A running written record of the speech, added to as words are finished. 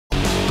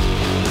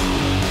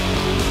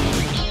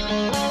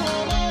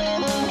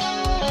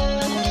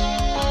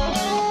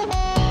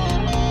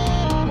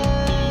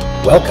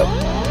Welcome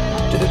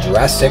to the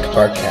Juras-Sick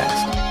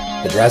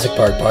Park-Cast, the Jurassic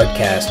Park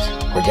podcast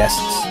where guests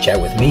chat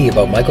with me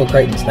about Michael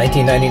Crichton's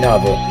 1990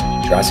 novel,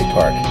 Jurassic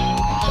Park,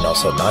 and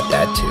also Not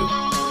That Too.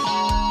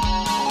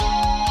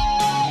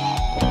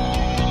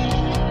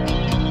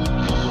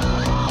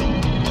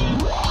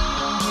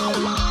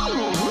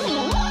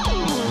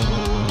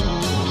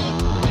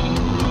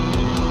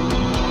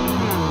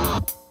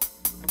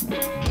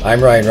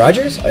 I'm Ryan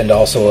Rogers, and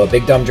also a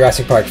big dumb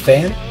Jurassic Park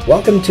fan.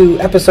 Welcome to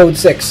Episode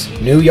 6,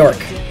 New York,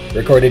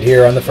 recorded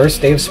here on the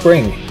first day of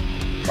spring,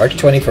 March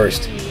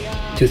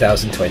 21st,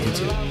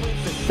 2022.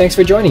 Thanks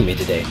for joining me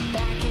today.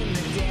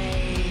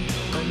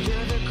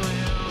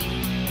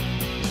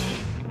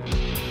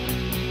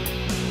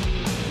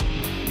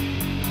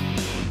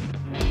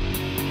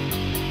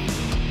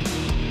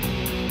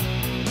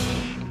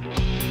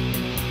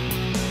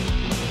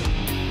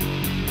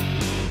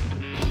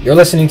 You're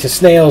listening to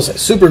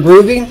Snale's Super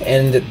Groovy,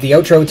 and the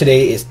outro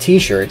today is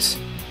T-shirts.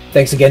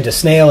 Thanks again to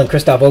Snale and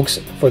Christoph Oakes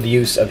for the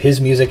use of his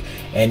music,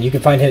 and you can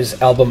find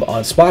his album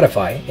on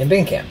Spotify and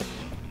Bandcamp.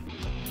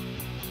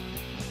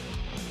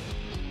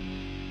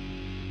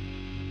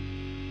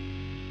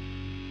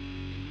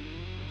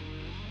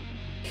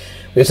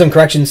 We have some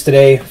corrections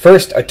today.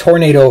 First, a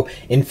tornado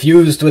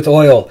infused with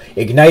oil,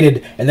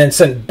 ignited, and then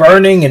sent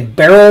burning and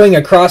barreling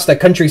across the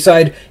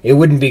countryside. It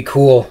wouldn't be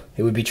cool.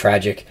 It would be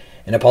tragic.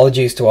 And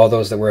apologies to all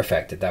those that were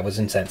affected. That was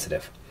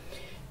insensitive.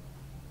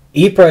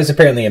 Ypres is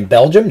apparently in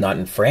Belgium, not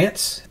in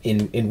France.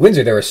 In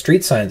Windsor, there are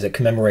street signs that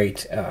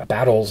commemorate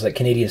battles that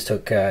Canadians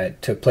took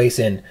place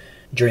in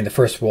during the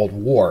First World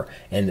War.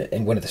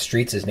 And one of the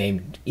streets is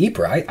named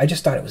Ypres. I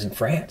just thought it was in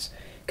France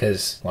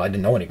because, well, I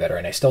didn't know any better,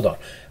 and I still don't.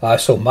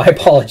 So my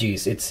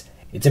apologies. It's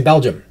in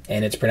Belgium,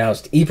 and it's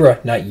pronounced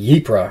Ypres, not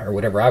Ypres, or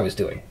whatever I was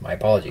doing. My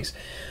apologies.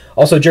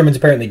 Also, Germans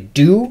apparently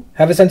do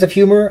have a sense of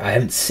humor. I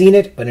haven't seen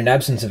it, but an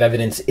absence of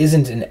evidence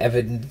isn't an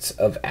evidence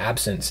of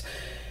absence.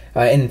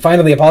 And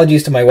finally,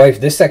 apologies to my wife.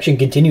 This section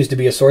continues to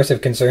be a source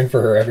of concern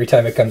for her every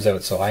time it comes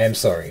out, so I am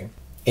sorry.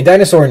 In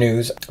dinosaur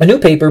news, a new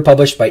paper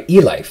published by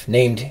eLife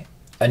named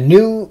a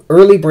new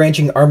early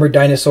branching armored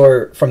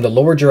dinosaur from the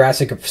Lower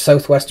Jurassic of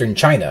southwestern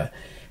China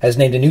has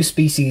named a new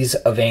species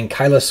of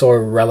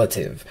ankylosaur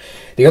relative.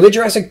 The early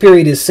Jurassic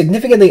period is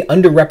significantly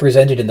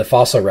underrepresented in the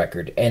fossil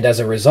record, and as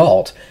a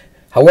result,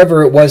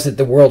 however it was that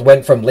the world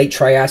went from late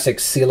Triassic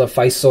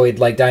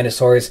coelophysoid-like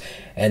dinosaurs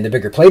and the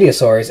bigger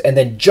plesiosaurs, and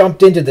then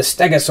jumped into the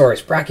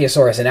Stegosaurus,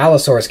 Brachiosaurus, and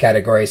Allosaurus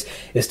categories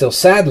is still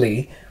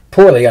sadly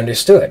poorly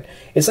understood.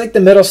 It's like the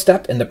middle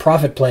step in the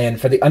profit plan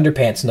for the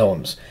underpants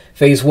gnomes.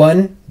 Phase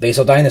 1,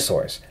 basal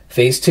dinosaurs.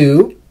 Phase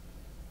 2,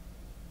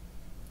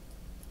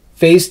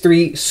 Phase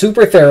 3,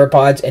 super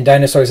theropods and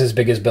dinosaurs as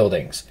big as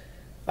buildings.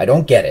 I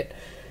don't get it.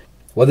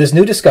 Well, this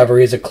new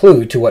discovery is a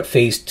clue to what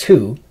Phase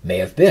 2 may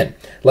have been.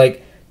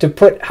 To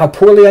put how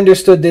poorly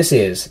understood this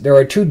is, there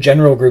are two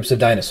general groups of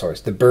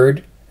dinosaurs, the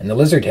bird and the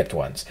lizard-hipped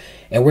ones.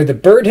 And where the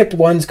bird-hipped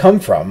ones come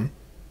from,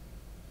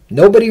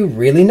 nobody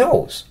really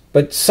knows.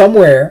 But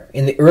somewhere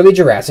in the early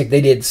Jurassic, they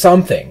did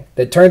something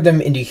that turned them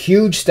into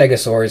huge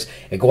stegosaurs,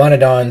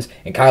 iguanodons,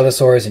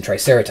 ankylosaurs, and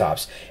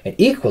triceratops. And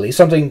equally,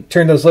 something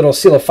turned those little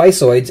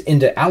coelophysoids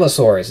into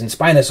allosaurs, and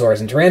spinosaurs,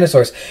 and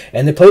tyrannosaurs,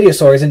 and the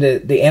plesiosaurs into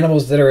the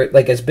animals that are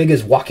like as big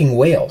as walking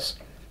whales.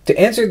 To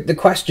answer the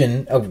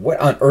question of what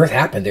on earth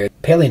happened there,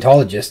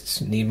 paleontologists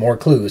need more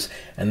clues,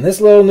 and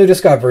this little new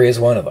discovery is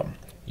one of them.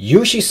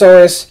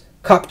 Yuxisaurus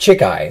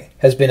Kopchicki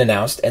has been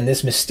announced, and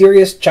this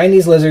mysterious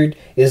Chinese lizard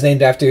is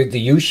named after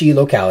the Yuxi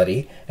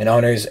locality and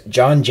honors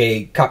John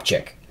J.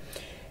 Kopchicki.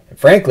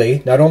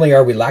 Frankly, not only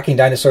are we lacking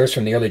dinosaurs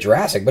from the early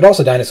Jurassic, but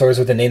also dinosaurs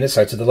with a name that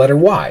starts with the letter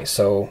Y,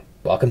 so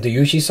welcome to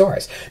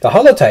Yuxisaurus. The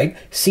holotype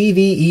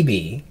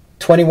CVEB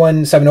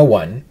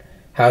 21701,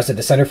 housed at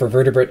the Center for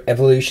Vertebrate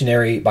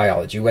Evolutionary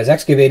Biology, was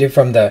excavated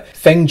from the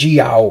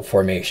Fengjiao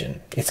Formation.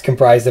 It's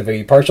comprised of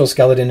a partial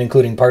skeleton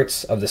including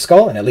parts of the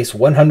skull and at least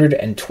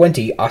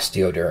 120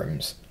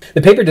 osteoderms.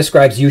 The paper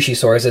describes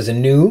Yuxisaurus as a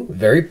new,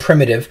 very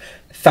primitive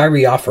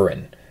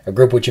thyreophoran, a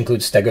group which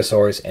includes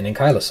stegosaurs and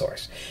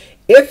ankylosaurs.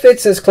 If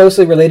it's as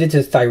closely related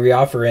to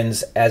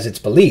thyreophorans as it's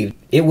believed,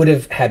 it would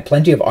have had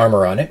plenty of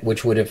armor on it,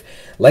 which would have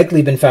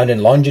likely been found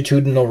in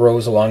longitudinal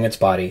rows along its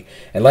body,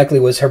 and likely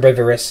was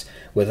herbivorous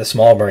with a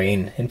small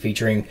brain and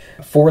featuring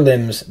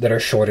forelimbs that are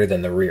shorter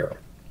than the rear.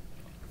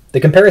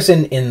 The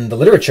comparison in the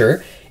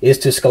literature is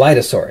to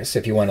Scelidosaurus,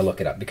 if you want to look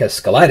it up, because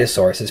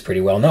Scelidosaurus is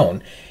pretty well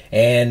known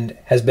and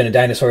has been a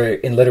dinosaur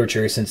in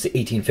literature since the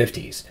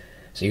 1850s.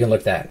 So you can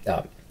look that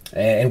up.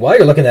 And while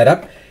you're looking that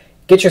up,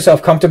 get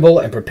yourself comfortable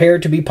and prepare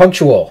to be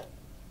punctual.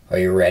 Are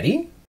you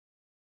ready?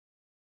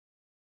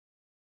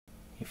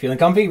 You feeling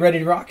comfy? Ready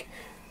to rock?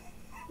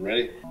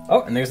 Ready.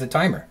 Oh, and there's the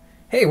timer.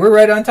 Hey, we're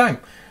right on time.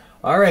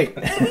 All right.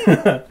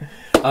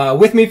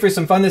 With me for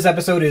some fun this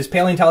episode is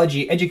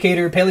paleontology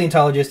educator,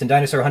 paleontologist, and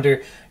dinosaur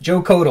hunter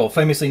Joe Kchodl,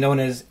 famously known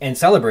as and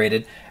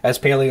celebrated as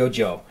Paleo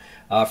Joe.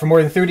 For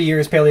more than 30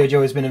 years, Paleo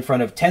Joe has been in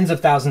front of tens of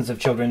thousands of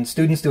children,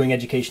 students doing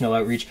educational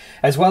outreach,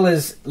 as well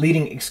as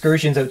leading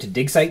excursions out to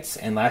dig sites.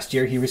 And last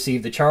year, he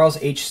received the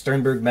Charles H.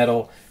 Sternberg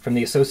Medal from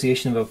the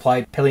Association of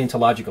Applied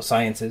Paleontological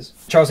Sciences.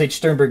 Charles H.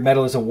 Sternberg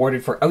Medal is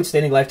awarded for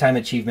outstanding lifetime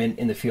achievement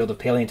in the field of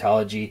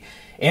paleontology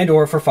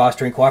and/or for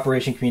fostering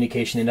cooperation,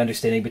 communication, and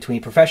understanding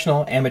between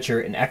professional, amateur,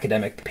 and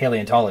academic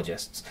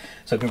paleontologists.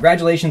 So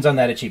congratulations on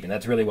that achievement.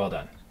 That's really well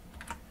done.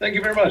 Thank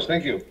you very much.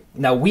 Thank you.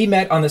 Now, we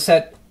met on the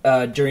set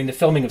during the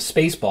filming of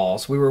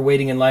Spaceballs. We were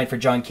waiting in line for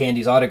John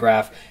Candy's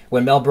autograph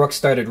when Mel Brooks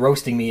started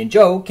roasting me, and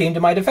Joe came to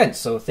my defense.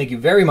 So thank you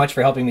very much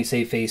for helping me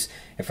save face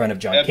in front of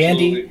John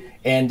Absolutely.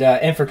 Candy,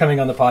 and for coming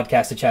on the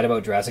podcast to chat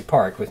about Jurassic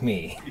Park with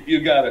me.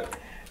 You got it.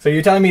 So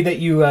you're telling me that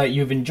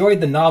you've enjoyed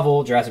the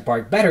novel Jurassic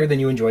Park better than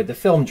you enjoyed the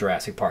film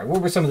Jurassic Park.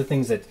 What were some of the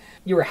things that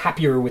you were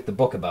happier with the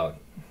book about?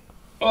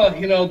 Well,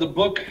 you know, the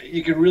book,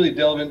 you can really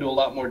delve into a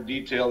lot more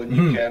detail than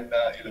you can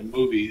in a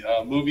movie.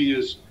 Movie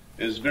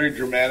is very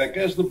dramatic,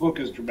 as the book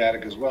is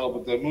dramatic as well,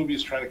 but the movie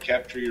is trying to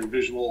capture your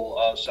visual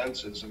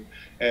senses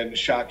and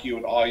shock you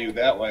and awe you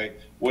that way,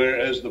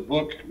 whereas the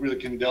book really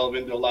can delve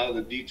into a lot of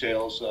the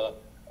details,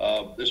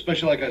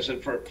 especially, like I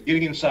said, for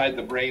getting inside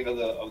the brain of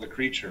the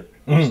creature.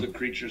 What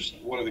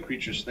are the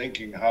creatures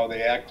thinking? How are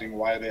they acting?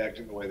 Why are they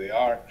acting the way they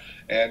are?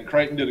 And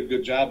Crichton did a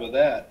good job of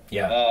that.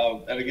 Yeah.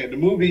 And again, the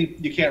movie,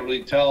 you can't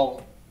really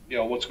tell, you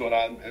know, what's going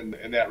on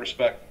in that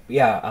respect.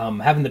 Yeah,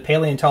 having the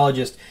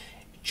paleontologist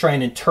try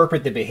and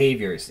interpret the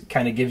behaviors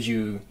kind of gives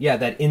you,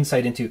 that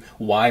insight into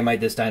why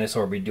might this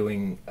dinosaur be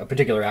doing a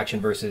particular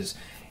action versus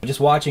just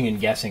watching and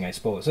guessing, I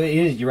suppose. So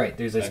you're right,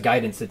 there's this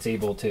guidance that's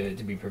able to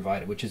be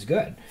provided, which is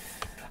good.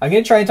 I'm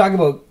going to try and talk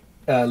about,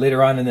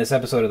 later on in this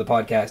episode of the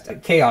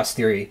podcast, chaos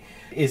theory.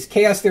 Is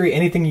chaos theory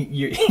anything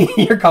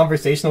you're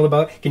conversational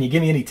about? Can you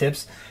give me any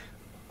tips?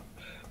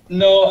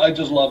 No, I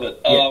just love it.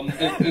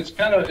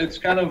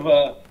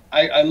 Yeah.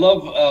 I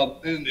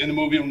love in the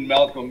movie when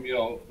Malcolm, you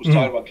know, was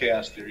talking about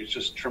chaos theory. It's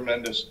just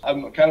tremendous.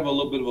 I'm kind of a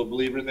little bit of a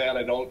believer in that.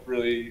 I don't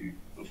really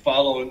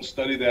follow and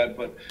study that,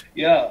 but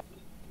yeah,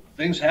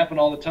 things happen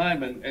all the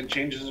time and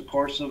changes the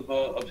course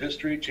of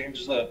history,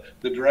 changes the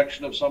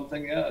direction of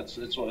something. Yeah, it's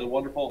a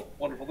wonderful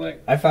thing.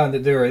 I found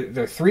that there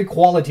are three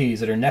qualities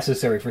that are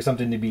necessary for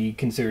something to be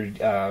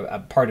considered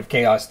a part of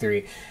chaos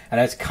theory,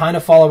 and that's kind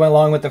of following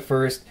along with the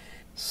first,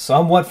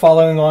 somewhat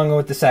following along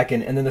with the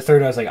second, and then the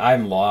third I was like,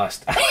 I'm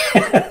lost.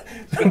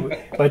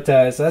 But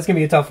so that's going to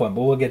be a tough one,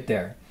 but we'll get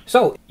there.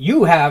 So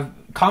you have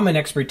common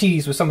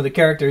expertise with some of the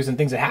characters and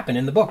things that happen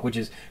in the book, which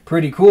is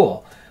pretty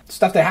cool.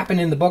 Stuff that happened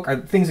in the book are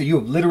things that you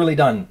have literally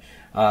done,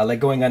 like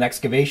going on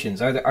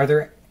excavations. Are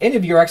there any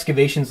of your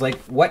excavations like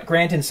what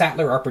Grant and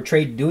Sattler are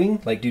portrayed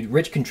doing? Like, do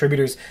rich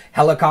contributors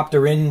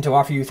helicopter in to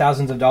offer you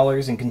thousands of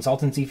dollars in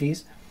consultancy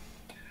fees?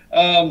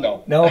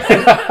 No.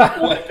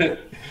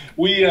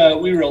 We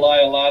rely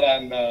a lot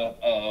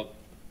on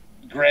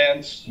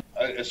grants,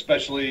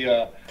 especially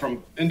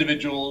from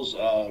individuals,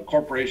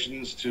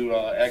 corporations to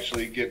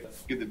actually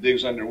get the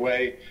digs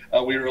underway.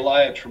 We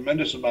rely a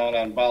tremendous amount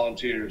on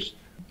volunteers.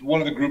 One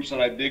of the groups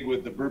that I dig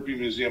with, the Burpee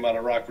Museum out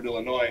of Rockford,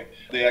 Illinois,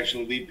 they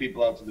actually lead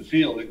people out to the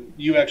field.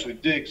 You actually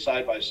dig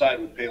side by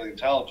side with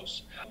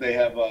paleontologists. They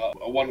have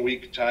a 1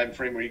 week time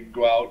frame where you can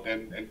go out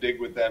and dig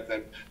with them.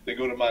 Then they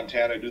go to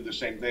Montana, do the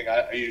same thing.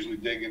 I usually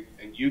dig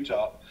in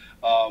Utah.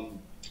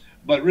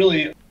 But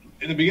really,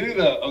 in the beginning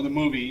of the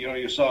movie, you know,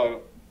 you saw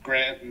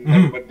Grant and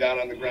everybody down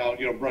on the ground,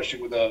 you know,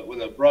 brushing with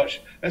a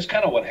brush. That's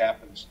kind of what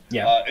happens.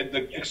 Yeah.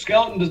 The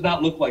skeleton does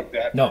not look like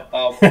that. No.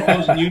 I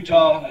was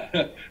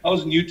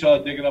in Utah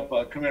digging up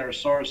a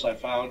Camarasaurus I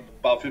found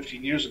about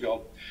 15 years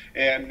ago,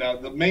 and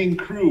the main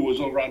crew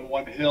was over on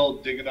one hill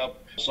digging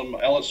up some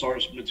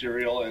Allosaurus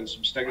material and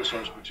some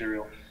Stegosaurus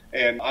material,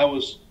 and I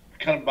was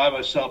kind of by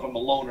myself. I'm a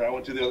loner. I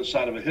went to the other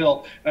side of a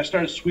hill, and I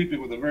started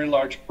sweeping with a very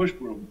large push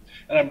broom.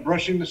 And I'm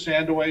brushing the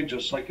sand away,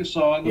 just like you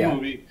saw in the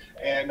movie,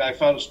 and I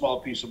found a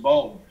small piece of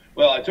bone.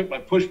 Well, I took my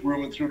push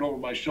broom and threw it over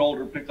my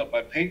shoulder, picked up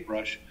my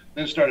paintbrush,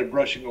 then started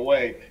brushing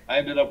away. I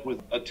ended up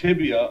with a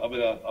tibia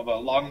of a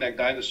long-necked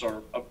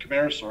dinosaur, of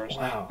Camarasaurus,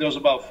 that was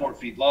about 4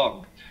 feet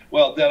long.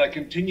 Well, then I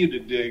continued to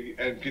dig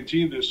and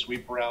continued to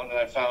sweep around, and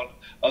I found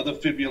the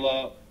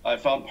fibula, I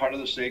found part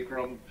of the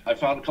sacrum, I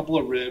found a couple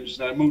of ribs,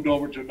 then I moved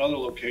over to another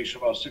location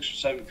about 6 or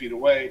 7 feet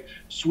away,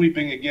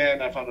 sweeping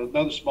again, I found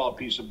another small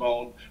piece of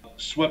bone,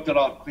 swept it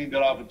off, cleaned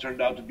it off, it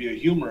turned out to be a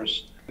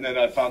humerus, and then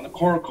I found the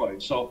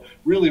coracoid. So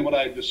really what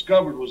I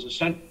discovered was the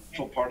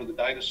central part of the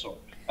dinosaur.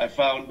 I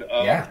found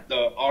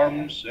the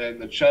arms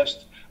and the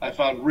chest, I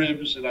found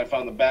ribs, and I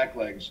found the back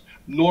legs.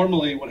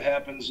 Normally what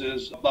happens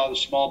is a lot of the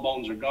small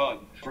bones are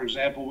gone. For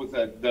example, with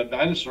the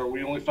dinosaur,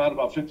 we only found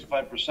about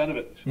 55% of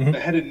it. The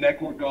head and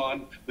neck were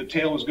gone, the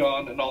tail was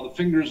gone, and all the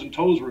fingers and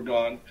toes were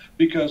gone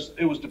because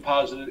it was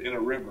deposited in a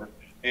river.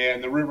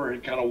 And the river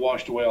had kind of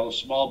washed away all the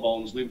small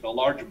bones, leaving the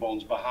larger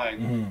bones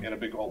behind in a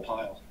big old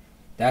pile.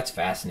 That's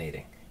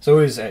fascinating. So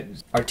it was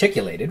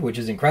articulated, which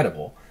is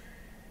incredible.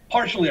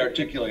 Partially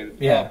articulated.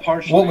 Yeah.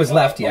 Partially. What was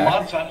left, A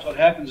lot of times what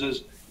happens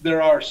is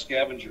there are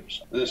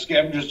scavengers. The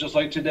scavengers, just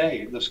like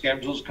today, the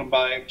scavengers come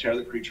by and tear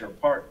the creature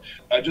apart.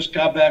 I just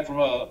got back from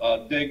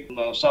a dig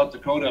in South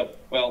Dakota,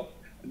 well,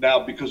 now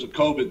because of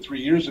COVID 3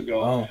 years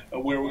ago,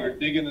 where we were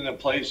digging in a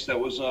place that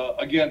was,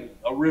 again,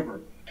 a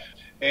river.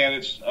 And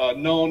it's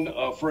known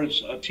for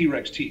its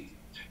T-Rex teeth.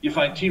 You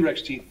find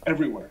T-Rex teeth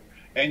everywhere.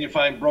 And you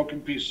find broken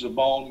pieces of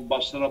bone,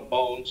 busted up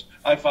bones.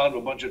 I found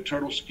a bunch of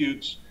turtle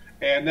scutes.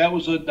 And that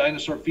was a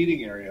dinosaur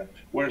feeding area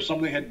where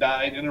somebody had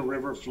died in a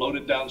river,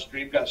 floated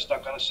downstream, got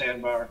stuck on a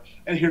sandbar,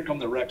 and here come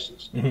the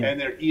Rexes.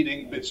 And they're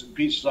eating bits and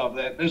pieces of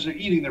that. As they're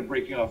eating, they're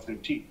breaking off their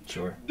teeth.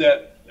 Sure.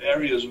 That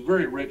area is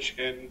very rich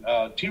in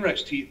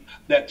T-Rex teeth.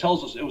 That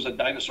tells us it was a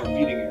dinosaur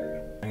feeding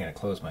area. I'm going to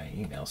close my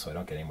email so I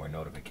don't get any more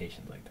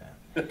notifications like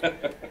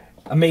that.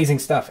 Amazing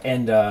stuff.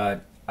 And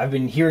I've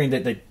been hearing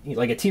that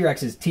like a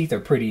T-Rex's teeth are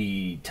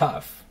pretty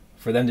tough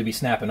for them to be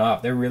snapping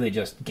off. They're really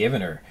just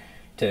giving her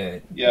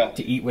to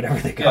eat whatever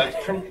they got.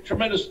 Yeah,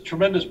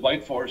 tremendous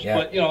bite force. Yeah.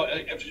 But, you know,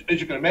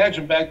 as you can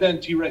imagine, back then,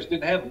 T-Rex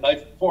didn't have a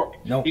knife and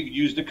fork. No. He could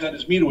use to cut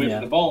his meat away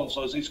from the bone.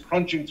 So as he's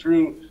crunching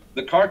through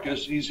the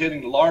carcass, he's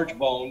hitting large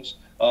bones,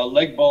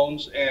 leg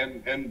bones,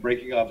 and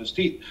breaking off his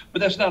teeth.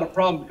 But that's not a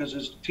problem because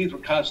his teeth were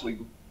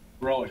constantly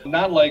growing.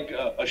 Not like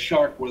a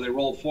shark where they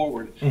roll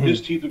forward.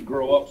 His teeth would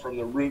grow up from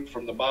the root,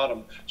 from the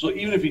bottom. So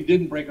even if he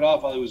didn't break it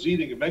off while he was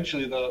eating,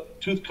 eventually the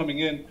tooth coming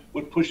in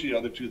would push the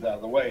other tooth out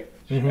of the way.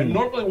 And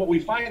normally what we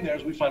find there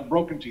is we find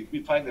broken teeth.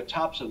 We find the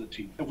tops of the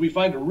teeth. If we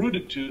find a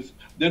rooted tooth,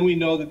 then we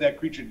know that that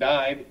creature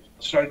died,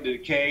 started to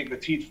decay, the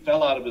teeth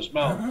fell out of his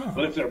mouth.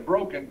 But if they're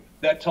broken,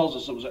 that tells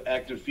us it was an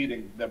active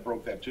feeding that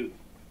broke that tooth.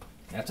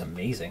 That's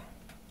amazing.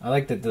 I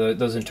like that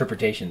those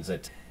interpretations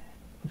that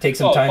take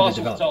some time to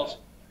develop.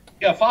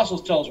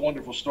 Fossils tell us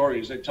wonderful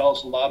stories. They tell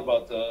us a lot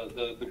about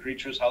the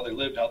creatures, how they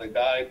lived, how they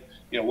died,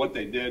 you know, what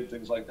they did,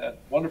 things like that.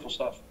 Wonderful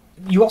stuff.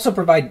 You also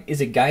provide, is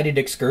it guided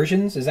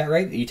excursions? Is that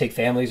right? You take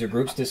families or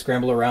groups to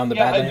scramble around the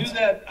Badlands?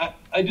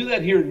 I do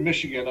that here in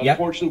Michigan.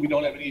 Unfortunately, we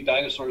don't have any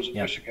dinosaurs in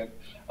Michigan,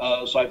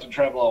 so I have to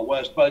travel out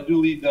west. But I do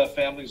lead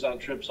families on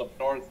trips up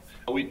north.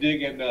 We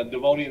dig in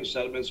Devonian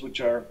sediments,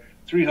 which are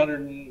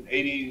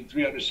 380,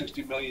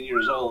 360 million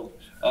years old.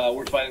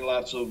 We're finding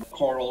lots of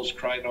corals,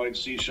 crinoids,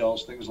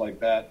 seashells, things like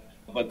that.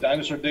 But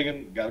dinosaur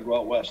digging, got to go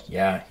out west.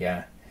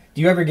 Yeah.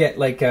 Do you ever get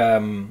like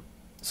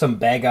some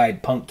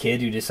bag-eyed punk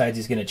kid who decides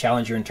he's going to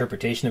challenge your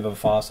interpretation of a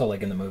fossil,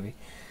 like in the movie?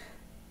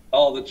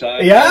 All the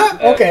time. Yeah?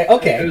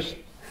 Okay.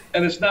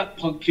 And it's not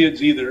punk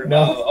kids either.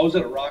 No. I was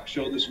at a rock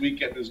show this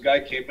weekend. This guy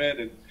came in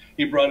and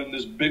he brought in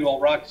this big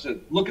old rock and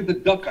said, "Look at the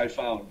duck I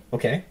found."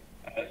 Okay.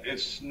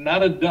 It's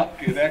not a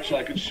duck. And actually,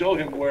 I could show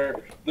him where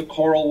the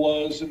coral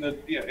was. And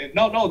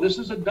no, this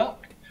is a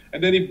duck.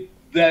 And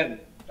then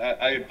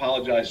I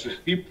apologize.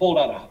 He pulled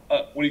out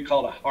what he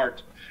called a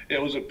heart.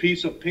 It was a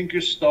piece of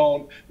pinkish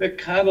stone that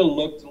kind of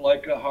looked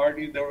like a heart.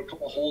 There were a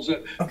couple holes in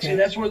it. Okay. See,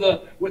 that's where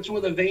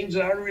the veins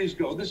and arteries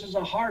go. This is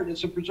a heart.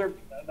 It's a preserved.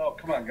 No,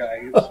 come on,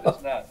 guy.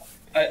 It's not.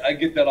 I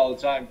get that all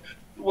the time.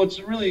 What's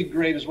really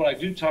great is when I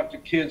do talk to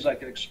kids, I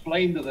can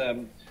explain to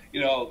them, you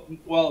know,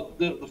 well,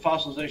 the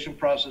fossilization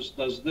process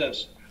does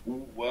this.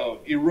 Well,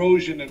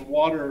 erosion and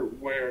water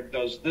wear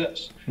does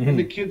this. And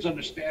the kids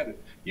understand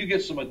it. You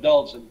get some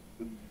adults, and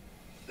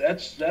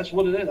that's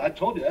what it is. I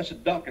told you, that's a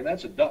duck, and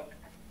that's a duck.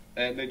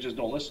 And they just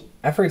don't listen.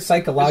 I've heard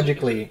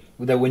psychologically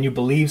that when you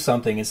believe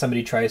something and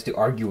somebody tries to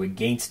argue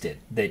against it,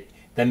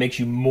 that makes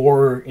you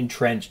more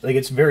entrenched. Like,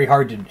 it's very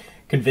hard to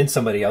convince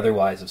somebody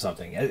otherwise of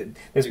something.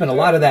 There's been a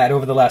lot of that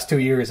over the last 2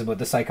 years about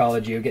the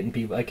psychology of getting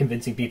people,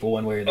 convincing people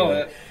one way or the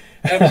other.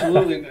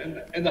 Absolutely.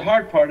 And the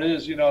hard part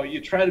is, you know, you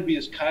try to be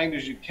as kind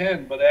as you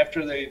can, but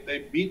after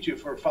they beat you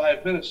for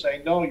 5 minutes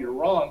saying, "No, you're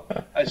wrong,"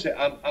 I say,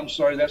 I'm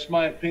sorry, that's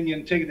my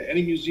opinion. Take it to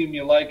any museum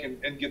you like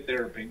and get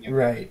their opinion.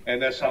 Right.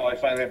 And that's how I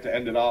finally have to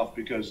end it off,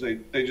 because they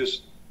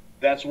just,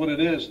 that's what it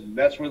is, and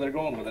that's where they're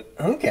going with it.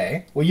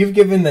 Okay. Well, you've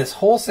given this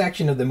whole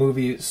section of the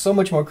movie so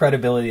much more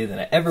credibility than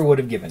I ever would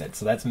have given it,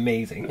 so that's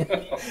amazing.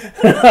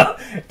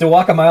 To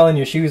walk a mile in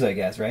your shoes, I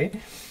guess, right?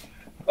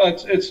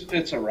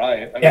 It's a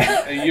riot.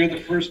 I mean, you're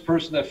the first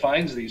person that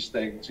finds these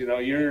things. You know,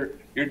 you're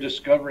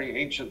discovering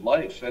ancient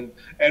life, and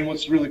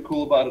what's really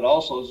cool about it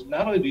also is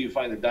not only do you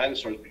find the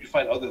dinosaurs, but you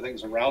find other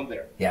things around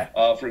there.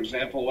 Yeah. For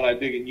example, when I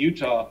dig in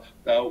Utah,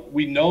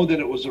 we know that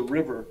it was a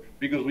river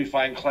because we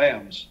find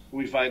clams,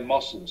 we find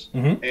mussels,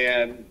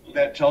 and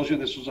that tells you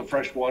this was a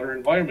freshwater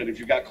environment. If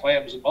you got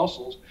clams and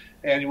mussels,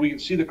 and we can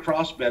see the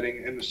cross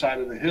bedding in the side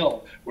of the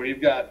hill where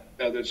you've got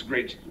that's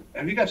great.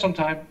 Have you got some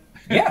time?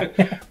 Yeah.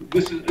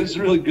 This is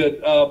really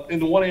good. In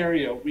the one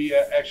area, we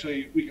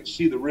can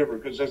see the river,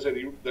 because as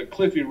the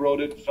cliff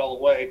eroded and fell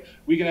away,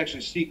 we can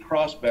actually see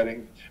cross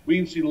bedding. We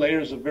can see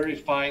layers of very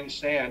fine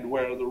sand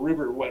where the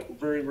river went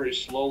very, very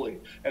slowly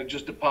and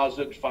just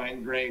deposited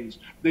fine grains.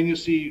 Then you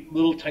see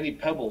little tiny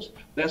pebbles.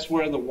 That's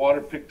where the water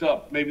picked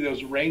up. Maybe there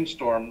was a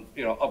rainstorm,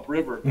 you know,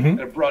 upriver, and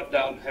it brought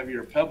down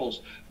heavier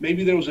pebbles.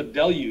 Maybe there was a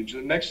deluge.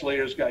 The next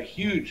layer's got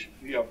huge,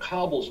 you know,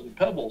 cobbles and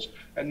pebbles,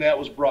 and that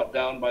was brought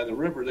down by the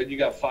river. Then you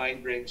got fine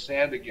fine-grained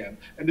sand again.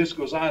 And this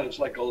goes on. It's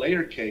like a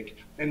layer cake.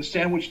 And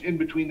sandwiched in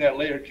between that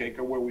layer cake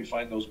are where we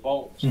find those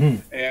bones.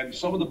 And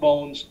some of the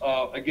bones,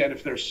 again,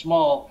 if they're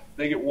small,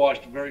 they get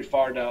washed very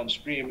far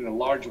downstream, and the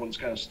large ones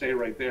kind of stay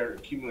right there,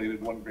 accumulated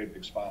in one great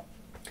big spot.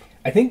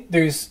 I think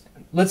there's,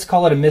 let's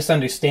call it a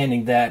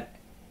misunderstanding that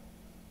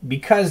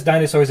because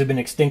dinosaurs have been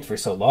extinct for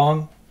so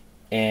long,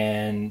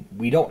 and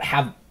we don't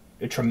have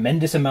a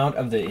tremendous amount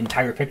of the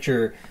entire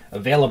picture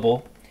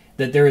available,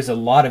 that there is a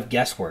lot of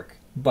guesswork.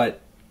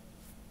 But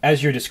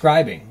as you're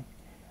describing,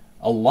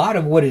 a lot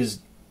of what is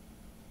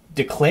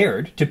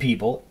declared to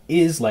people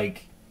is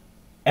like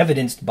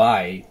evidenced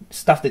by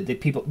stuff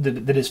that people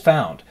that is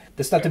found.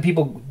 The stuff that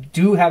people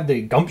do have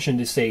the gumption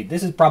to say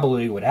this is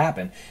probably what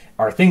happened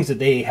are things that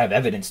they have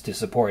evidence to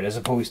support, as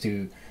opposed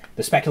to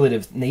the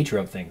speculative nature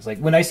of things. Like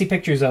when I see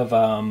pictures of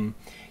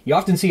you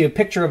often see a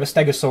picture of a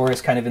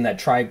stegosaurus kind of in that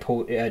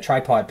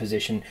tripod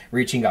position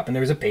reaching up, and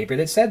there was a paper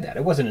that said that.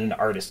 It wasn't an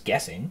artist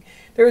guessing.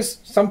 There was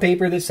some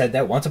paper that said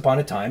that once upon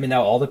a time, and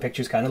now all the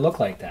pictures kind of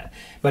look like that.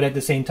 But at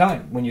the same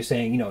time, when you're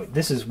saying, you know,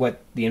 this is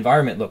what the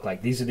environment looked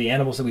like, these are the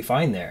animals that we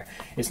find there,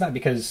 it's not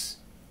because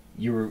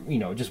you were, you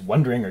know, just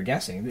wondering or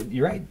guessing.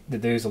 You're right,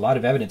 that there's a lot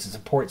of evidence that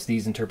supports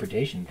these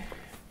interpretations.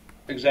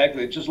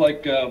 Exactly. It's just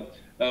like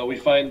we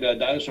find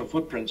dinosaur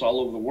footprints all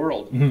over the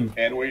world,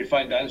 and where you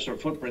find dinosaur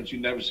footprints,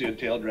 you never see a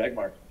tail drag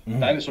mark.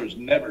 Dinosaurs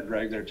never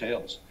drag their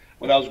tails.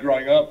 When I was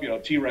growing up, you know,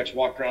 T-Rex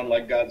walked around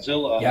like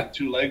Godzilla on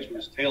 2 legs with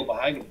his tail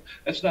behind him.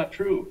 That's not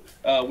true.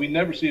 We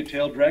never see a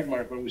tail drag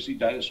mark when we see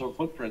dinosaur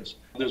footprints.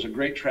 There's a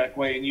great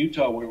trackway in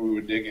Utah where we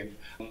were digging,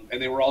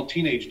 and they were all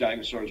teenage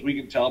dinosaurs. We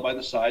can tell by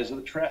the size of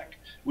the track.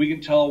 We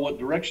can tell what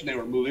direction they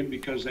were moving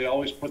because they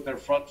always put their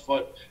front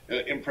foot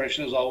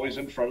impression is always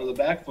in front of the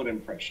back foot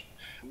impression.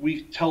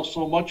 We tell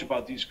so much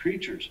about these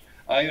creatures.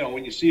 You know,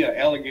 when you see an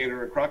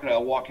alligator or a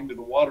crocodile walking to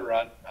the water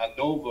on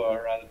Nova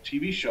or on a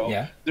TV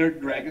show, they're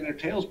dragging their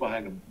tails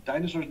behind them.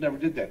 Dinosaurs never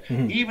did that.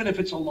 Even if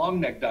it's a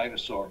long-necked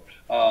dinosaur,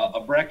 a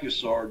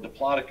brachiosaur,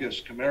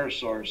 Diplodocus,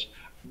 Camarasaurus,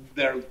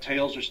 their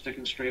tails are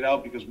sticking straight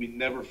out because we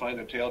never find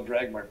a tail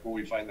drag mark where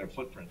we find their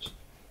footprints.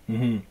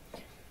 And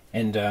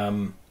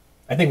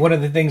I think one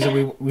of the things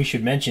that we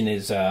should mention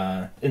is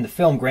in the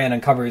film, Grant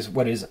uncovers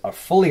what is a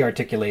fully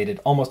articulated,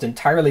 almost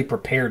entirely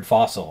prepared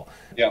fossil.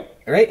 Yeah.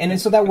 Right?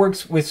 And so that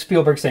works with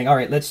Spielberg saying, all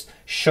right, let's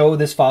show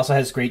this fossil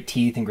has great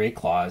teeth and great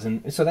claws.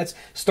 And so that's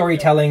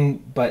storytelling,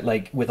 but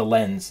like with a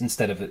lens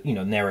instead of, you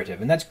know, narrative.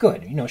 And that's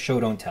good. You know,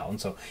 show, don't tell.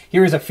 And so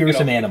here is a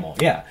fearsome animal.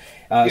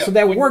 So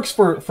that works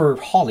for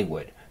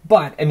Hollywood.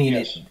 But, I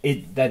mean,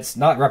 that's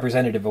not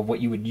representative of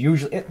what you would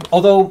usually...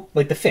 Although,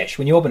 like the fish,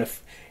 when you open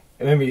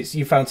I remember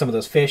you found some of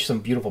those fish,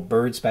 some beautiful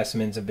bird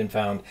specimens have been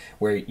found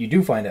where you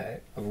do find a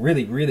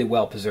really, really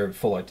well-preserved,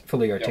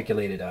 fully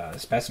articulated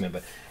specimen,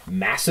 but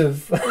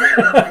massive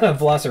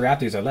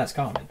velociraptors are less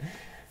common.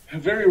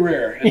 Very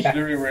rare. It's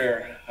very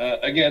rare.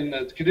 Again,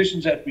 the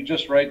conditions have to be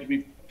just right to be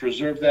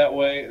preserved that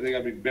way. They got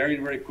to be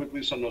buried very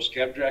quickly so no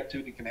scavenger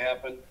activity can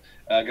happen.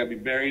 Got to be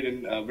buried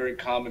in very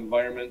calm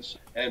environments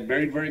and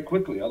buried very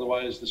quickly.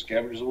 Otherwise, the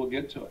scavengers will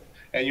get to it.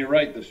 And you're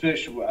right, the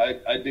fish,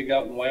 I dig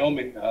out in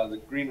Wyoming, the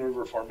Green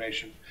River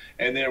Formation,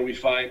 and there we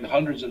find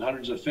hundreds and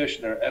hundreds of fish,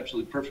 and they're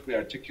absolutely perfectly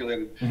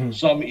articulated.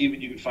 Some even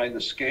you can find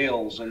the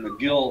scales and the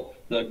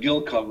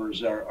gill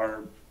covers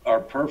are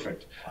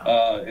perfect.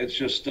 It's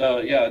just,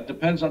 it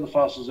depends on the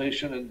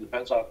fossilization and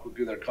depends on how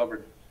quickly they're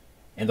covered.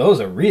 And those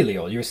are really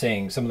old. You're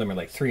saying some of them are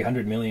like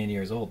 300 million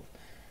years old.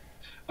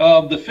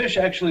 The fish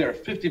actually are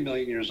 50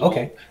 million years old.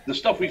 Okay. The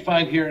stuff we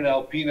find here in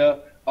Alpena,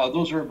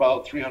 those are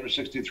about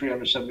 360,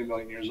 370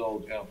 million years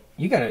old. Yeah.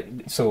 You got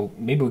it. So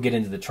maybe we'll get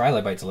into the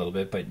trilobites a little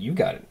bit, but you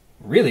got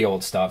really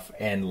old stuff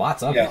and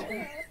lots of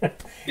it.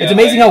 It's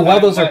amazing how well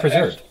those are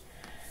preserved.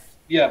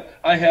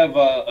 I have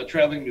a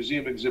traveling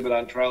museum exhibit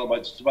on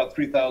trilobites. It's about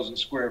 3,000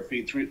 square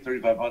feet,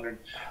 3,500,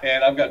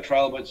 and I've got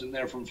trilobites in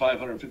there from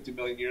 550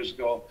 million years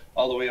ago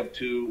all the way up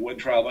to when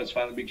trilobites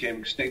finally became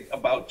extinct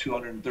about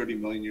 230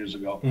 million years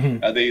ago.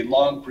 They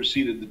long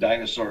preceded the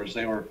dinosaurs.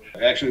 They were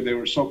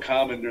so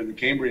common during the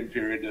Cambrian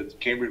period that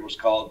Cambrian was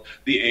called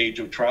the age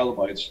of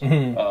trilobites.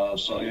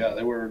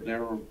 They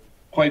were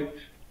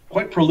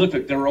quite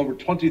prolific. There were over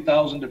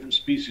 20,000 different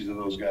species of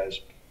those guys.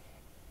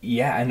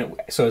 Yeah, and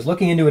so I was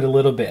looking into it a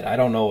little bit. I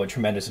don't know a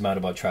tremendous amount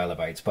about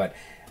trilobites, but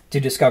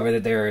to discover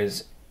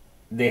that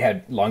they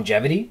had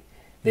longevity,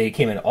 they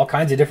came in all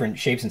kinds of different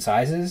shapes and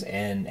sizes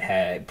and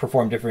had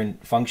performed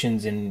different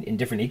functions in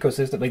different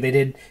ecosystems. Like they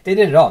did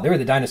it all. They were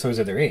the dinosaurs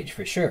of their age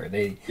for sure.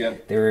 They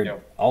were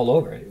all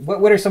over.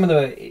 What are some of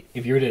the,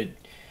 if you were to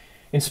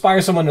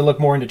inspire someone to look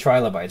more into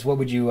trilobites, what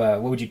would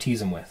you tease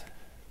them with?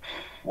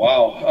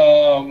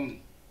 Wow.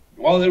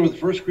 Well, they were the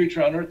first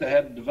creature on Earth that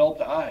had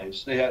developed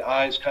eyes. They had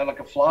eyes kind of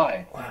like a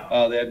fly.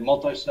 Wow. They had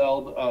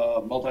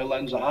multi-celled,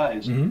 multi-lens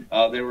eyes.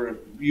 They were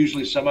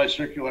usually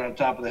semicircular on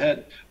top of the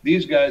head.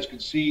 These guys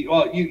could see,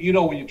 well, you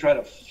know when you try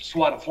to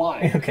swat a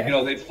fly,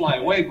 they'd fly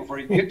away before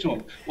you get to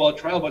them. Well,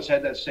 trilobites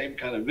had that same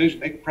kind of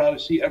vision. They could probably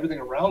see everything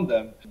around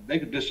them. They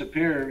could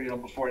disappear,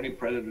 before any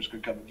predators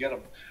could come and get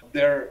them.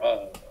 They're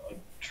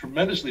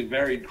tremendously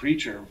varied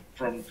creature,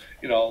 from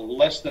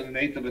less than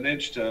 1/8 of an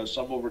inch to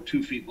some over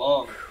 2 feet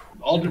long.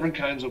 All different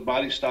kinds of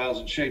body styles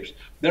and shapes.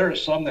 There are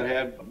some that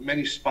have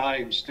many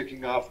spines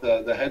sticking off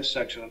the head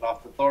section and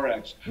off the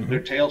thorax.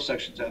 Their tail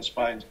sections have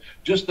spines.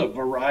 Just a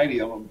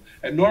variety of them.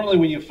 And normally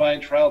when you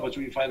find trilobites,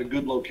 when you find a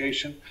good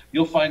location,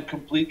 you'll find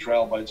complete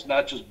trilobites,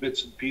 not just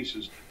bits and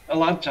pieces. A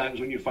lot of times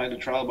when you find a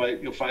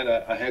trilobite, you'll find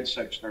a head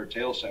section or a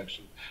tail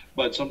section.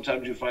 But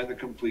sometimes you find the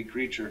complete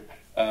creature.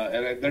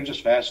 And they're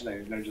just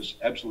fascinating. They're just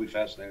absolutely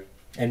fascinating.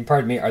 And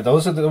pardon me, are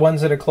those the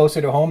ones that are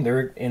closer to home?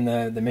 They're in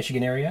the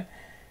Michigan area?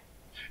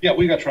 Yeah,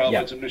 we got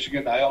trilobites in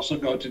Michigan. I also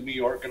go to New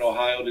York and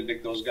Ohio to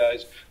dig those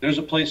guys. There's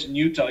a place in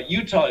Utah.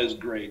 Utah is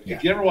great. Yeah.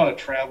 If you ever want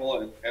to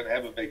travel and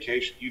have a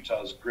vacation,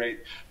 Utah is great,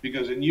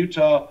 because in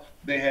Utah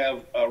they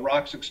have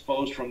rocks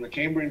exposed from the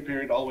Cambrian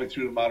period all the way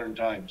through to modern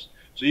times.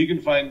 So you can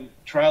find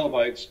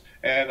trilobites,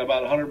 and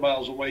about 100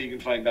 miles away you can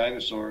find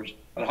dinosaurs.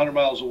 And 100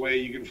 miles away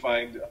you can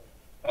find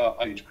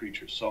age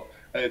creatures. So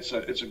it's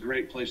a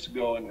great place to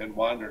go and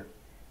wander.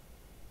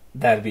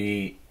 That'd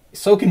be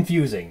so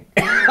confusing,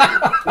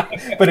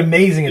 but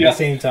amazing at the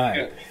same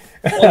time.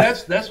 Yeah.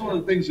 Well, that's one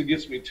of the things that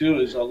gets me too.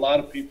 Is a lot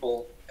of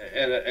people,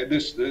 and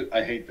this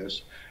I hate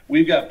this.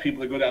 We've got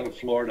people that go down to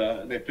Florida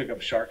and they pick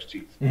up shark's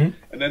teeth, and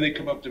then they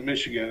come up to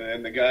Michigan,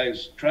 and the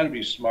guys try to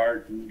be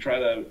smart and try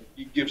to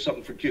give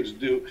something for kids to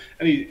do,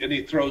 and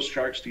he throws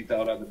shark's teeth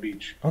out on the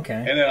beach. Okay.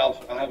 And then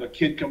I'll have a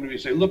kid come to me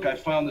and say, "Look, I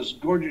found this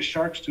gorgeous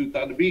shark's tooth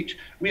on the beach.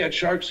 We had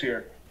sharks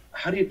here."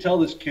 How do you tell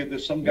this kid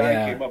that some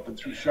guy came up and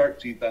threw shark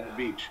teeth on the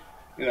beach?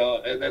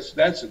 And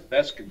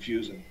that's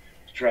confusing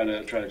to try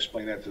to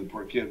explain that to the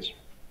poor kids.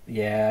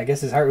 Yeah, I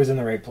guess his heart was in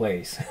the right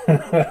place.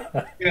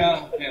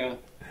 Yeah.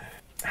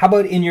 How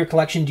about in your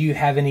collection? Do you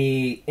have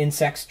any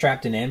insects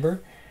trapped in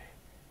amber?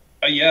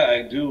 Yeah,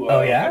 I do.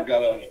 Oh, yeah? I've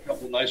got a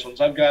couple of nice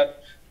ones. I've got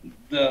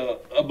the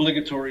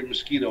obligatory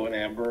mosquito in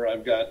amber.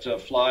 I've got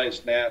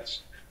flies,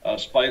 gnats,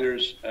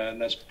 spiders,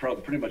 and that's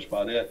pretty much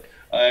about it.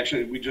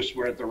 Actually, we just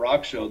were at the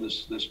rock show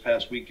this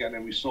past weekend,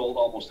 and we sold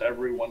almost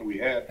every one we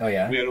had. Oh,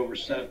 yeah? We had over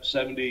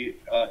 70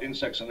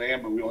 insects in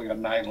amber. We only got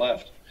 9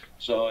 left,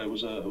 so it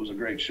was a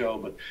great show.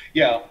 But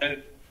yeah,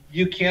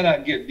 you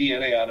cannot get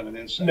DNA out of an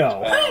insect.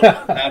 No,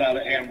 not out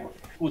of amber.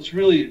 What's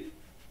really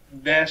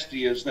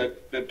nasty is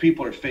that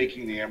people are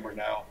faking the amber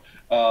now.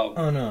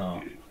 Oh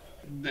no.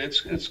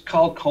 It's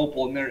called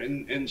copal, and they're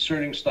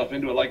inserting stuff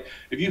into it. Like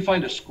if you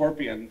find a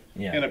scorpion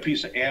in a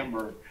piece of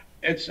amber,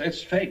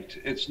 it's faked.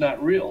 It's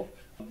not real.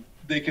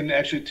 They can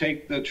actually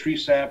take the tree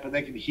sap and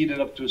they can heat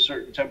it up to a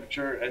certain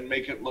temperature and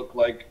make it look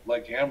like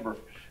amber.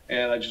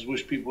 And I just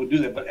wish people would do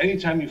that. But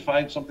anytime you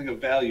find something of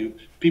value,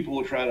 people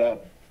will try to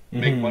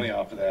make money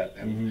off of that.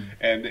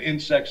 And the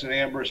insects in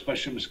amber,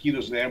 especially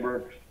mosquitoes in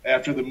amber,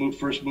 after the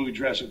first movie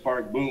Jurassic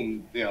Park,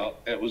 boom,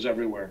 it was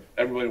everywhere.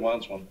 Everybody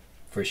wants one.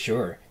 For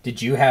sure.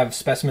 Did you have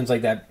specimens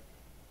like that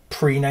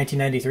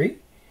pre-1993?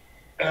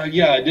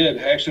 Yeah, I did.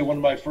 Actually, one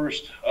of my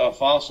first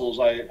fossils,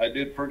 I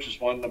did purchase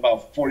one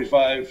about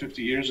 45,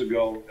 50 years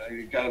ago.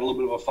 I got a little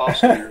bit of a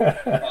fossil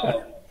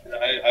here.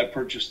 I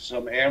purchased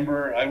some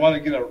amber. I want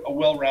to get a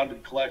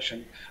well-rounded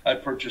collection. I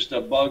purchased a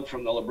bug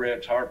from the La Brea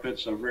tar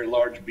pits, a very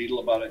large beetle,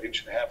 about 1.5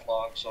 inches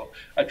long. So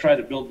I tried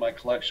to build my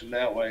collection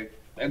that way.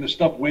 And the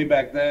stuff way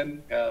back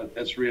then,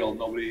 that's real.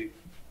 Nobody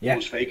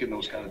was faking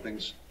those kind of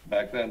things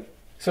back then.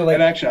 So,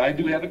 and actually, I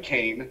do have a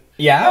cane.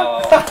 Yeah?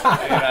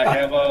 And I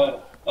have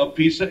a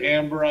piece of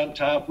amber on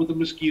top with a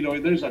mosquito.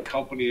 There's a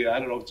company, I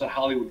don't know, it's a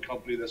Hollywood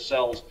company that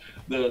sells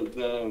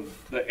the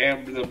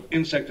amber, the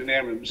insect in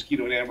amber, the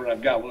mosquito in amber, and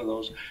I've got one of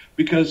those.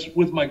 Because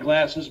with my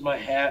glasses, my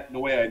hat, and the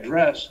way I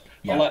dress,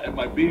 a lot, and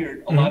my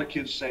beard, a lot of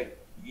kids say,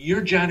 "You're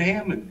John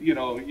Hammond, you're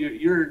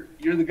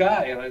the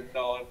guy." And I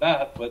know I'm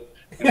not, but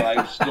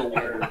I still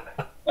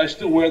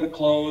wear the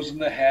clothes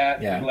and the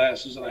hat and the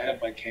glasses, and I have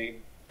my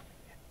cane.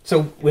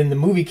 So when the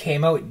movie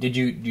came out, did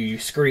you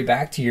scurry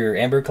back to your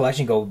amber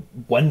collection, go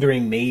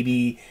wondering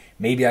maybe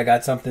I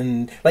got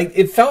something? Like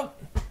it felt.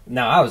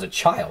 Now I was a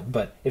child,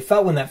 but it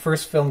felt when that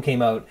first film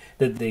came out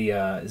that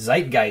the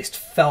zeitgeist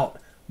felt,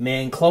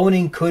 man,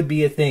 cloning could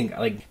be a thing.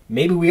 Like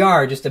maybe we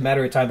are just a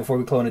matter of time before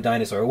we clone a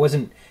dinosaur.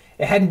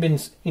 It hadn't been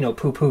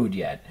poo-pooed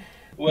yet,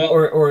 well,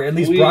 or at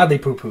least broadly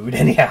poo-pooed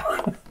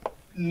anyhow.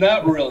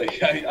 Not really.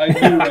 I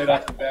knew right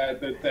off the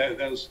bat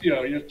that was,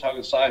 you're talking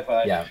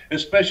sci-fi,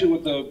 especially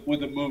with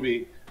the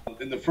movie.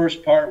 In the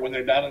first part, when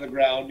they're down on the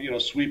ground,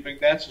 sweeping,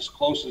 that's as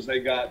close as they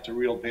got to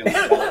real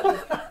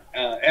paleontology.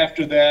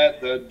 After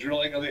that, the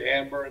drilling of the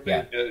amber and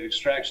the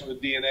extraction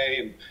of the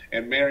DNA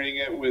and marrying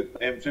it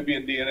with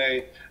amphibian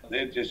DNA,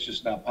 it's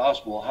just not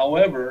possible.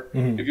 However,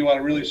 if you want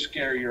to really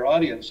scare your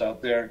audience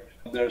out there,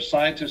 there are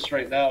scientists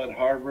right now at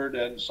Harvard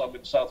and some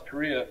in South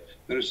Korea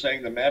that are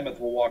saying the mammoth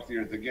will walk the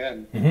earth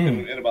again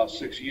in about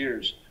 6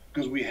 years,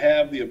 because we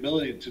have the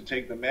ability to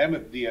take the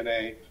mammoth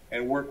DNA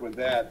and work with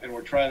that, and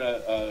we're trying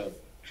to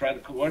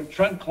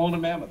clone a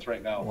mammoth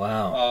right now.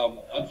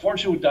 Wow.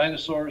 Unfortunately, with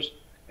dinosaurs,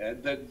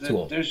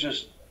 there's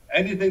just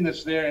anything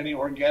that's there, any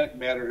organic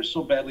matter is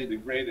so badly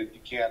degraded you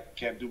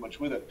can't do much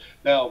with it.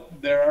 Now,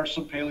 there are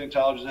some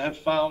paleontologists that have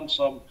found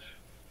some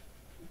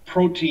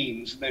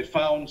proteins, and they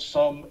found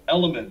some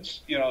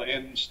elements,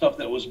 in stuff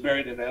that was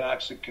buried in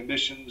anoxic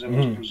conditions and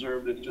was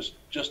preserved in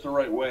just the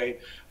right way.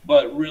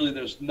 But really,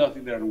 there's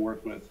nothing there to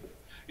work with.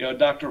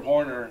 Dr.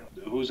 Horner,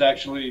 who's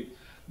actually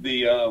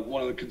the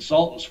one of the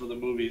consultants for the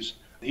movies,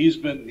 he's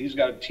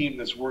got a team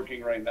that's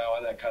working right now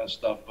on that kind of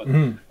stuff. But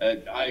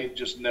I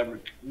just never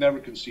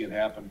can see it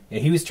happen. Yeah,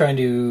 he is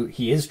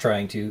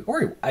trying to,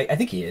 or I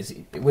think he is.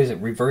 Was it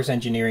reverse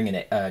engineering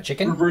a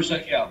chicken?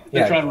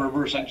 They're trying to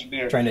reverse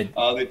engineer.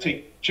 They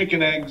take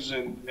chicken eggs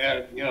and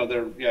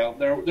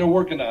they're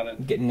working on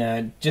it.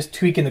 Getting just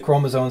tweaking the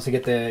chromosomes to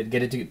get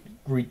it to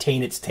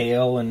retain its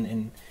tail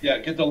and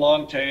get the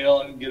long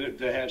tail and get it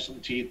to have some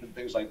teeth and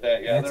things like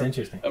that. Yeah, that's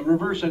interesting.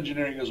 Reverse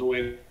engineering is a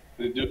way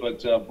to do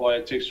it, but boy,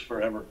 it takes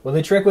forever. Well,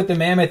 the trick with the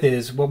mammoth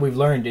is what we've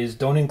learned is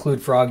don't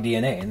include frog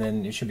DNA, and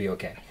then it should be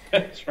okay.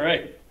 That's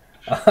right.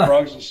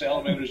 Frogs and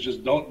salamanders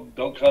just don't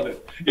cut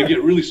it. You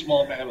get really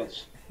small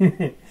mammoths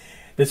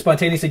that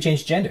spontaneously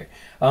change gender.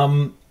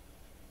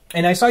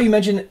 And I saw you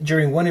mention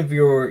during one of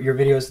your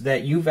videos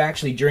that you've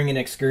actually, during an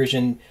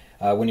excursion,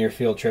 one of your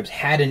field trips,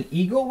 had an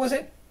eagle, was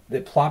it?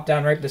 That plopped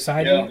down right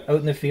beside you out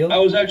in the field? I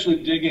was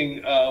actually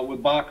digging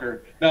with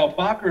Bacher. Now,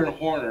 Bacher and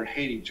Horner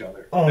hate each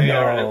other. Oh,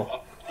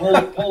 no.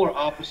 Polar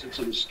opposites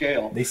of the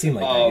scale. They seem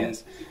like that,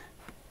 yes.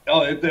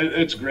 Oh,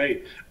 it's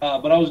great.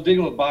 But I was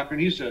digging with Bacher,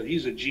 and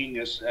he's a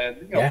genius.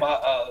 And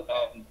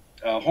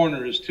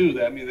Horner is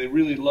too. I mean, they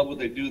really love what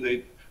they do.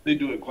 They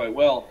do it quite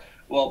well.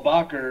 Well,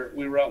 Bacher,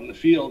 we were out in the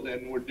field,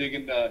 and we're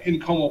digging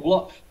in Como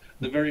Bluff,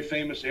 the very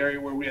famous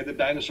area where we had the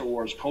dinosaur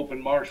wars. Cope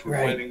and Marsh were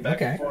fighting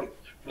back and forth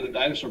for the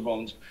dinosaur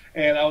bones.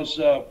 And that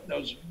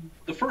was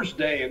the first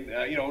day,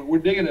 and we're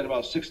digging at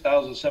about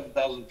 6,000,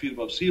 7,000 feet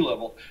above sea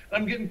level,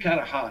 and I'm getting kind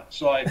of hot.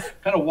 So I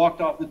kind of walked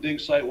off the dig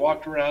site,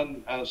 walked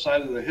around on the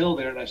side of the hill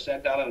there, and I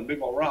sat down on a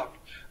big old rock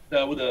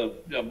with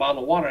a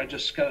bottle of water. I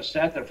just kind of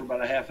sat there for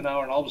about a half an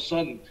hour, and all of a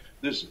sudden,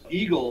 this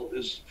eagle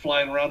is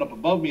flying around up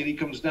above me, and he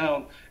comes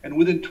down, and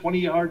within 20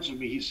 yards of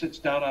me, he sits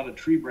down on a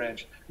tree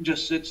branch and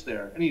just sits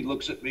there. And he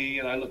looks at me,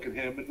 and I look at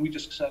him, and we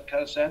just kind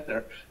of sat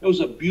there. It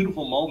was a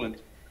beautiful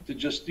moment to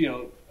just,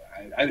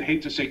 I'd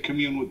hate to say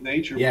commune with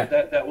nature,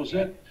 but that was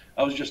it.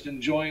 I was just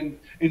enjoying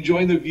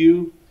the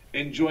view,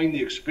 enjoying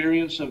the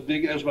experience of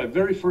digging. It was my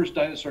very first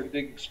dinosaur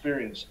dig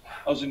experience.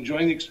 I was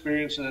enjoying the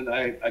experience, and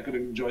then I could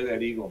enjoy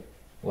that eagle,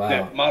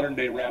 that modern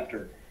day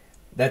raptor.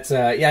 That's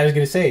I was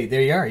going to say,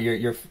 there you are.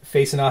 You're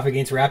facing off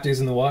against raptors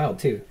in the wild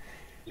too.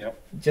 Yep.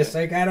 Just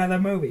like out of the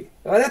movie.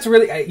 Oh, that's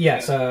really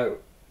yes.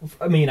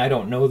 I mean, I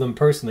don't know them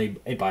personally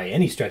by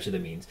any stretch of the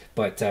means,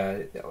 but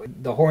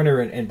the Horner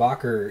and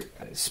Bacher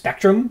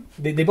spectrum,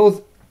 they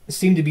both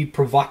seem to be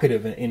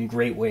provocative in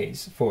great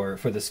ways for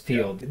this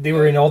field. They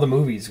were in all the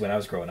movies when I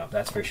was growing up,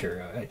 that's for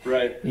sure.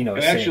 Right. And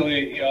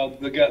actually,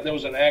 there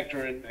was an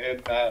actor in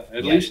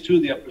at least two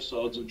of the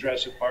episodes of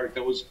Jurassic Park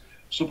that was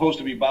supposed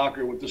to be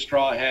Bacher with the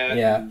straw hat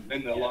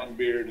and the long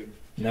beard. And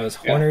that was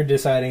Horner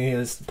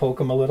deciding to poke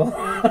him a little.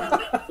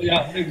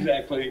 Yeah,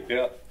 exactly.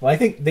 Yeah. Well, I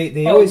think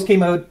they always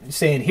came out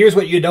saying, "Here's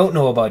what you don't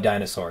know about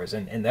dinosaurs,"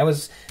 and that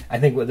was, I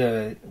think,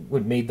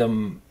 what made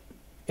them,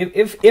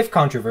 if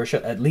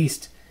controversial, at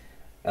least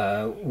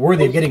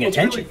worthy of getting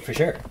attention for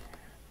sure.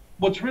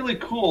 What's really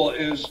cool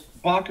is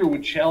Bacher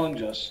would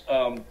challenge us.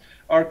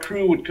 Our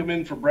crew would come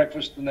in for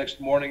breakfast the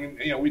next morning,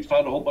 and we'd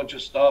found a whole bunch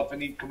of stuff,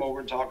 and he'd come over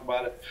and talk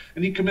about it.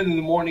 And he'd come in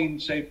the morning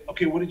and say,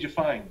 "Okay, what did you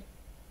find?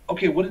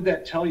 Okay, what did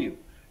that tell you?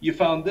 You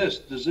found this.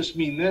 Does this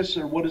mean this,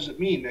 or what does it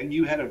mean?" And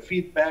you had to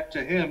feed back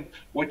to him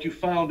what you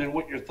found and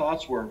what your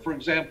thoughts were. For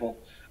example,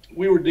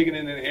 we were digging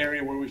in an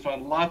area where we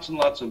found lots and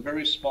lots of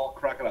very small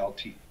crocodile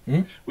teeth.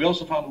 Mm-hmm. We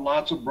also found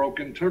lots of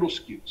broken turtle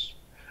scutes.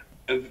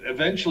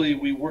 Eventually,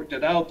 we worked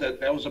it out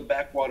that was a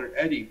backwater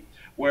eddy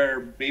where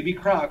baby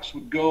crocs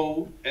would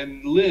go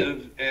and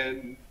live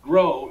and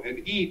grow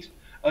and eat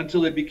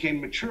until they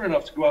became mature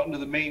enough to go out into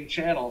the main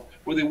channel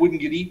where they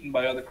wouldn't get eaten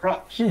by other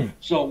crocs.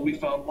 So we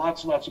found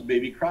lots and lots of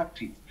baby croc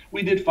teeth.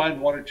 We did find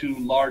one or two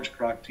large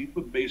croc teeth,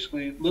 but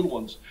basically little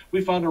ones.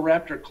 We found a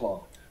raptor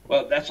claw.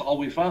 Well, that's all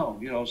we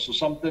found, so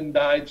something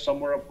died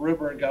somewhere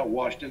upriver and got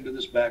washed into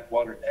this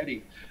backwater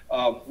eddy.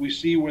 We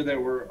see where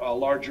there were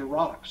larger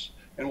rocks.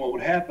 And what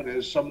would happen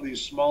is some of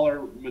these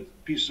smaller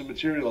pieces of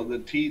material, the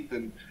teeth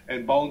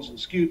and bones and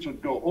scutes,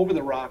 would go over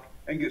the rock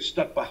and get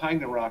stuck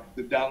behind the rock,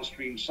 the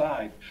downstream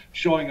side,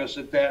 showing us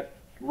that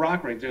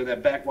rock right there,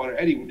 that backwater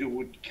eddy,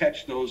 would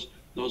catch those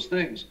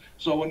things.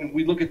 So when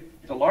we look at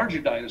the larger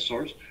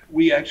dinosaurs,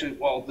 we actually,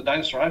 the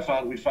dinosaur I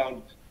found, we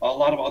found a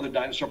lot of other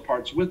dinosaur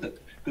parts with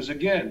it. Because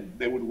again,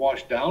 they would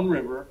wash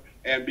downriver,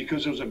 and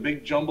because there was a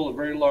big jumble of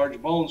very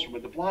large bones from a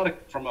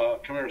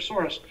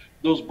Camarasaurus,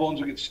 those bones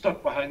would get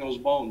stuck behind those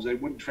bones. They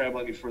wouldn't travel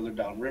any further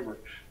downriver.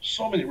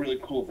 So many really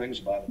cool things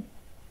about it.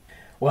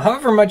 Well,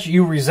 however much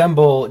you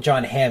resemble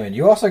John Hammond,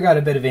 you also got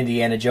a bit of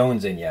Indiana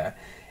Jones in you.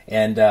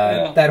 And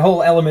that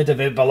whole element of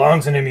it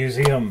belongs in a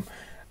museum.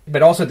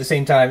 But also at the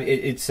same time,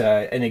 it's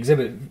an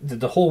exhibit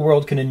that the whole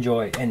world can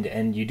enjoy.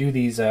 And you do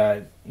these,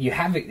 you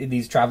have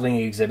these traveling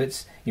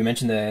exhibits. You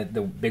mentioned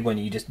the big one.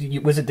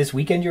 Was it this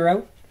weekend you're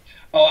out?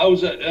 Oh, I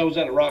was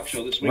at a rock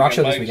show this weekend. Rock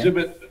show My this weekend.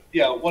 exhibit,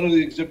 yeah, one of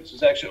the exhibits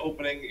is actually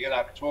opening in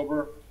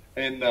October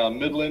in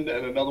Midland,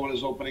 and another one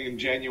is opening in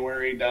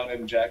January down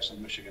in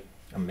Jackson, Michigan.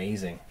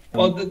 Amazing.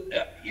 Well,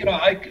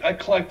 I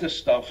collect this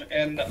stuff,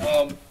 and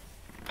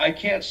I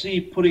can't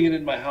see putting it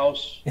in my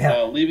house,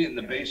 leaving it in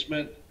the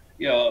basement,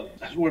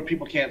 where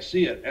people can't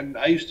see it. And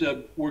I used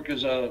to work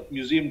as a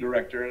museum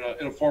director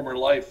in a former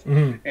life,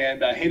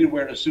 and I hated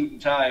wearing a suit and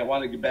tie. I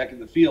wanted to get back in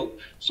the field.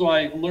 So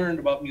I learned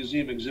about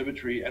museum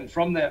exhibitry, and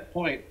from that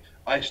point,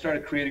 I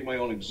started creating my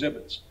own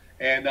exhibits.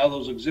 And now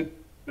those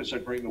exhibits are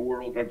touring the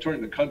world, or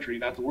touring the country,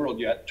 not the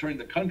world yet, touring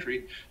the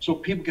country, so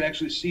people can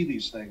actually see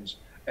these things.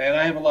 And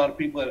I have a lot of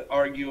people that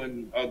argue,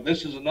 and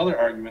this is another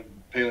argument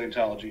in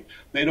paleontology.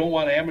 They don't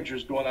want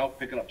amateurs going out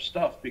picking up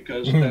stuff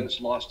because then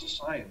it's lost to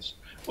science.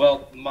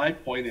 Well, my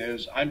point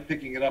is I'm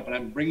picking it up and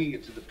I'm bringing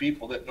it to the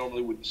people that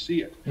normally wouldn't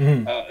see it.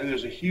 And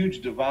there's a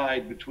huge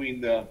divide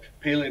between the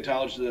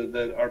paleontologists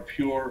that are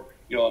pure,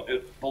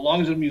 it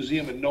belongs in a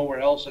museum and nowhere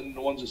else, and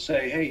the ones that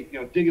say, hey,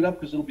 dig it up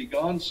because it'll be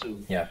gone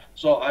soon. Yeah.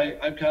 So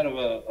I'm kind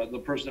of the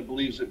person that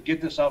believes that get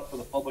this out for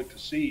the public to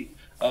see.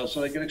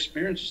 So they can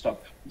experience stuff.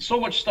 So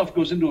much stuff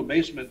goes into a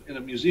basement in a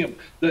museum.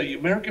 The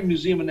American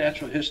Museum of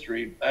Natural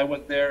History, I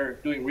went there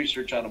doing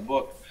research on a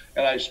book,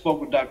 and I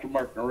spoke with Dr.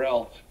 Mark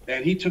Norell,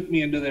 and he took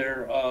me into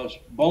their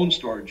bone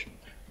storage.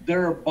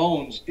 There are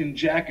bones in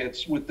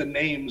jackets with the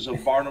names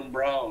of Barnum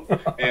Brown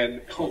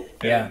and Cope,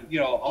 and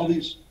all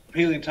these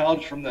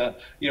paleontologists from the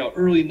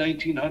early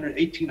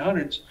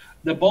 1800s.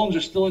 The bones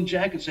are still in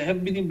jackets. They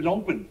haven't even been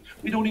opened.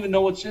 We don't even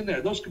know what's in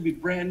there. Those could be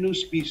brand new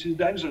species of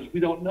dinosaurs.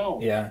 We don't know.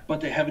 Yeah. But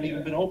they haven't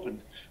even been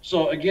opened.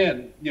 So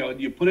again,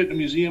 you put it in a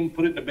museum,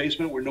 put it in a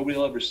basement where nobody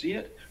will ever see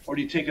it, or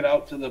do you take it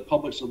out to the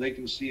public so they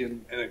can see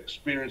and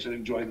experience and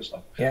enjoy the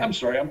stuff? Yeah. I'm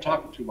sorry, I'm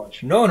talking too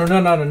much. No,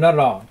 not at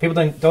all. People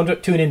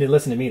don't tune in to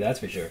listen to me, that's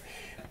for sure.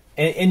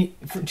 And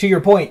to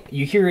your point,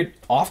 you hear it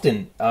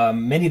often.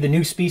 Many of the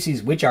new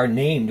species which are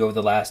named over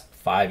the last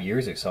 5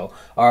 years or so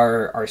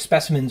are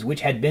specimens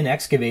which had been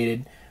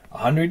excavated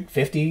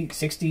 150,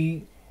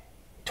 60,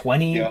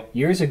 20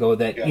 years ago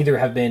that either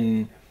have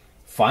been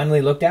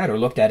finally looked at or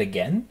looked at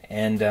again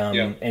and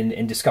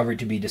discovered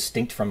to be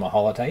distinct from the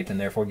holotype and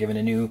therefore given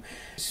a new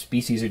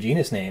species or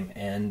genus name.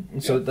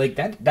 And so like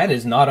that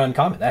is not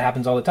uncommon. That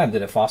happens all the time,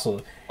 that a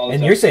fossil,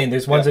 and you're saying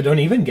there's ones that don't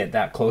even get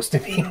that close to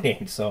being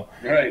named. So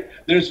right,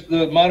 there's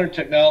the modern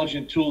technology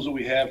and tools that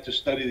we have to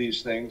study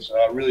these things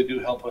really do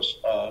help us.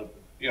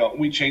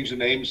 We change the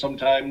name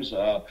sometimes.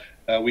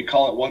 We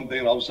call it one thing,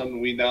 and all of a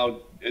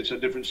sudden it's a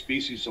different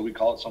species, so we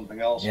call it something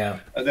else. Yeah.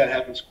 That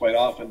happens quite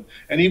often.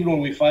 And even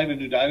when we find a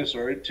new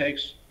dinosaur, it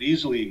takes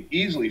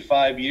easily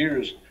 5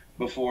 years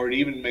before it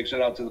even makes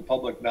it out to the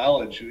public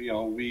knowledge.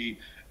 We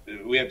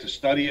have to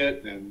study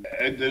it, and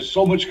there's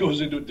so much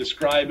goes into it,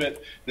 describe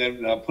it,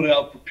 then put it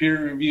out for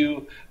peer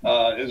review.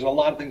 There's a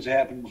lot of things that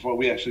happen before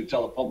we actually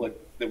tell the public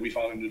that we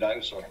found a new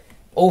dinosaur.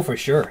 Oh, for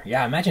sure.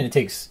 Yeah, imagine it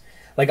takes...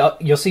 Like,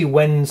 you'll see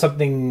when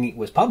something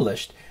was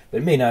published, but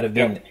it may not have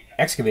been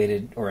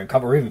excavated or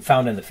uncovered or even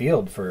found in the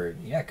field for,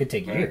 it could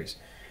take years.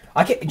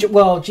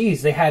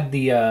 They had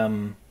the,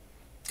 I'm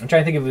trying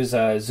to think if it was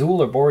Zool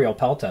or Boreal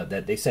Pelta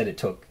that they said it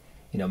took,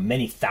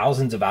 many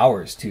thousands of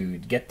hours to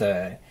get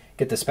the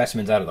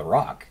specimens out of the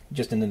rock,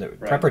 just in the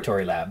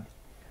preparatory lab.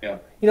 Yeah.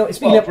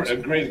 A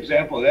great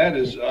example of that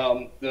is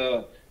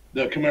the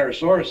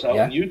Camarasaurus out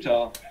in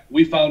Utah.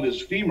 We found his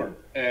femur,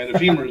 and the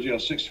femur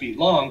is 6 feet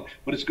long,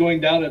 but it's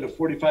going down at a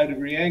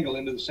 45-degree angle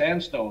into the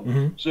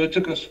sandstone. So it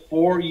took us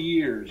 4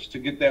 years to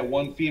get that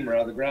one femur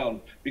out of the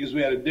ground because we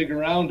had to dig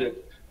around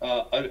it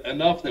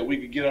enough that we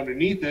could get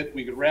underneath it,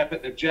 we could wrap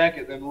it in a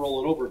jacket, then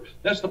roll it over.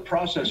 That's the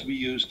process we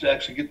use to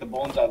actually get the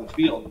bones out of the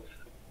field.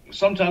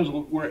 Sometimes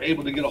we're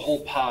able to get a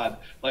whole pod,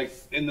 like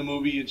in the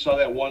movie you saw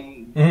that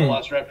one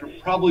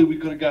velociraptor. Probably we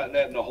could have gotten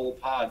that in a whole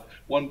pod,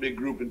 one big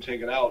group, and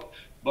taken out.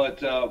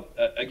 But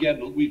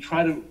again, we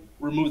try to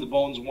remove the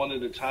bones one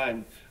at a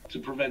time to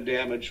prevent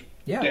damaging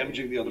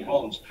the other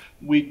bones.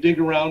 We dig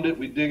around it,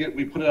 we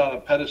put it on a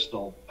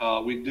pedestal.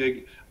 We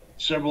dig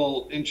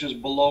several inches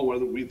below where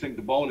we think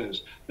the bone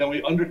is. Then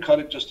we undercut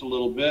it just a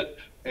little bit,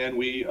 and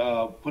we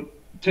put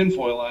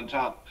tinfoil on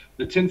top.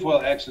 The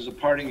tinfoil acts as a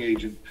parting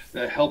agent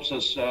that helps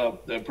us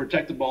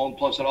protect the bone,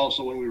 plus it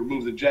also, when we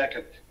remove the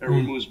jacket, it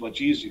removes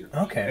much easier.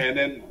 Okay. And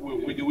then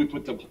we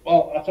put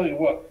I'll tell you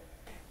what.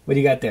 What do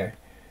you got there?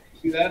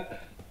 See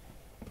that?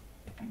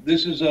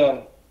 This is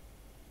a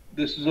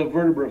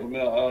vertebra from a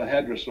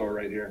hadrosaur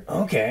right here.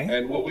 Okay.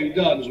 And what we've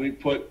done is we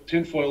put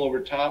tinfoil over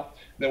top,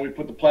 then we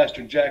put the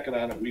plaster jacket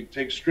on it. We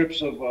take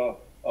strips of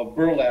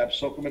burlap,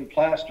 soak them in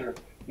plaster,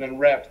 and then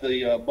wrap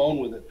the bone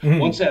with it.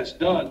 Once that's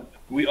done,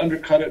 we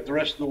undercut it the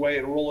rest of the way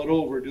and roll it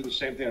over, do the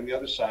same thing on the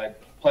other side,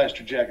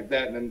 plaster jacket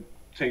that, and then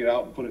take it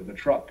out and put it in the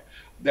truck.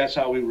 That's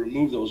how we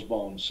remove those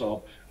bones.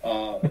 So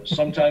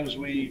sometimes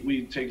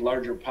we take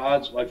larger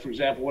pods. Like, for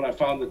example, when I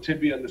found the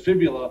tibia and the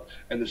fibula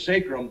and the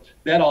sacrum,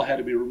 that all had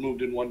to be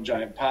removed in one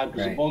giant pod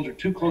because the bones are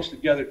too close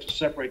together to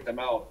separate them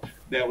out.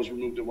 that was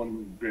removed in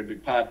one great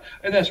big pot.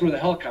 And that's where the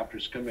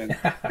helicopters come in.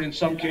 In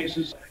some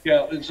cases,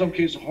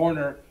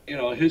 Horner,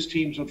 his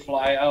teams would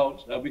fly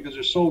out because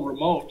they're so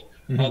remote.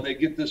 They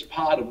get this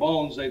pod of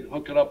bones, they'd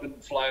hook it up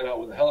and fly it out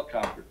with a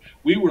helicopter.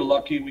 We were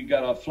lucky we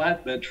got a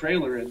flatbed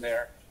trailer in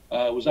there.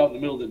 It was out in the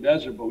middle of the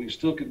desert, but we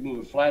still could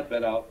move a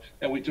flatbed out,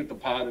 and we took the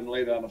pod and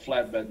laid it on a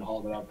flatbed and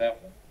hauled it out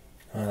that way.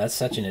 Oh, that's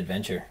such an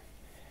adventure.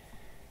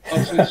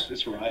 Oh,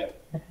 it's a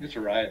riot. It's a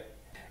riot.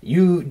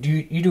 You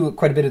do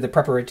quite a bit of the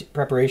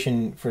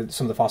preparation for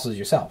some of the fossils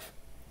yourself.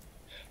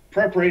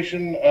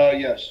 Preparation,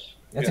 yes.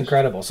 That's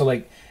incredible. So,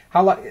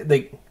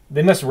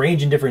 they must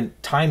range in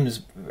different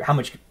times how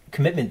much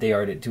commitment they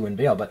are to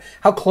unveil. But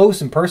how close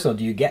and personal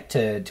do you get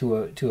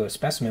to a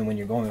specimen when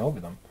you're going over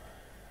them?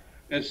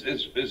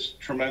 It's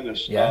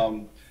tremendous. Yeah.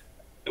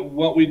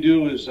 What we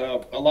do is a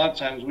lot of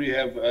times we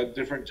have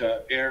different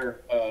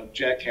air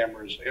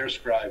jackhammers, air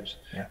scribes,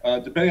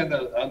 depending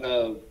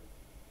on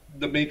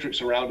the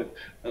matrix around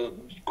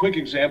it. Quick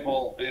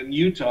example, in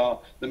Utah,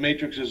 the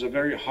matrix is a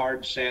very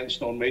hard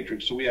sandstone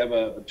matrix. So we have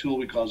a tool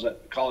we call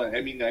it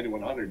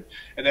ME9100,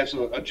 and that's a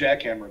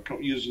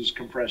jackhammer, uses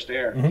compressed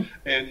air.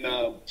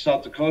 In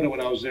South Dakota,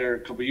 when I was there a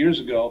couple of years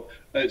ago,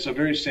 it's a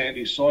very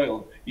sandy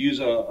soil. You use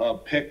a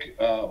pick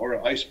or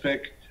an ice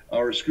pick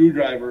or a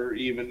screwdriver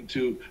even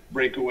to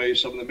break away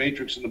some of the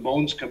matrix, and the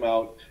bones come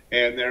out,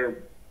 and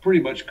they're pretty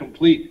much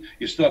complete.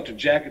 You still have to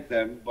jacket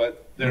them,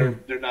 but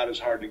they're not as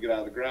hard to get out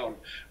of the ground.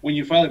 When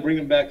you finally bring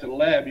them back to the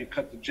lab, you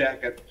cut the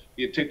jacket,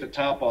 you take the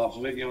top off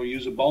of it,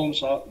 use a bone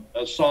saw,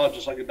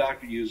 just like a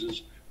doctor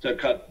uses to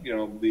cut,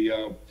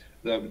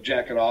 the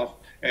jacket off,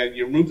 and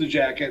you remove the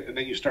jacket, and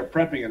then you start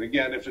prepping it.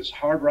 Again, if it's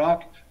hard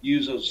rock,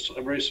 use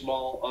a very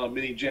small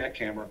mini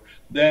jackhammer.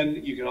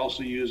 Then you can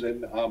also use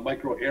a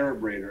micro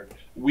aerabrator.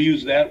 We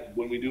use that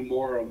when we do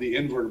more of the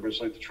invertebrates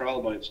like the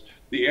trilobites.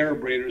 The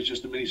aerabrator is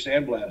just a mini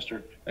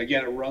sandblaster.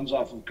 Again, it runs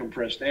off of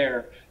compressed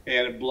air,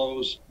 and it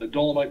blows the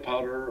dolomite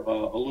powder,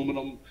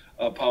 aluminum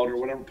powder,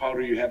 whatever powder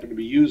you happen to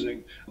be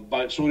using,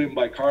 sodium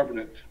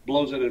bicarbonate,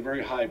 blows it at a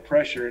very high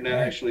pressure, and that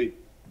actually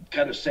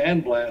kind of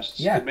sandblasts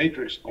the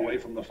matrix away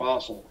from the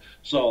fossil.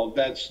 So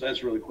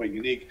that's really quite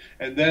unique.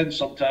 And then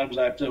sometimes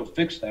I have to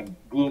fix them,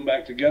 glue them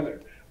back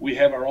together. We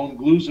have our own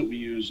glues that we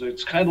use.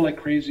 It's kind of like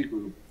crazy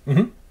glue.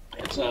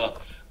 It's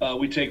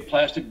we take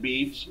plastic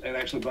beads, and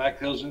actually Black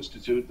Hills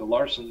Institute, the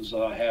Larsons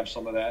have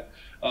some of that.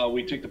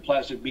 We take the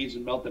plastic beads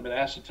and melt them in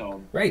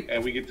acetone,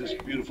 and we get this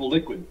beautiful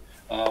liquid.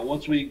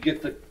 Once we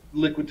get the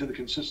liquid to the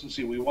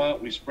consistency we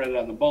want, we spread it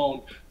on the bone.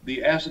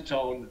 The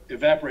acetone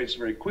evaporates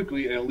very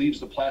quickly, and it leaves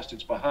the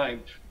plastics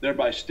behind,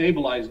 thereby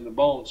stabilizing the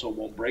bone so it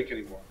won't break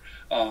anymore.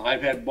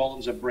 I've had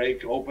bones that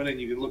break open,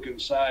 and you can look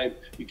inside.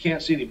 You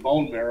can't see any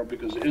bone marrow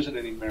because there isn't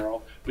any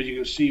marrow, but you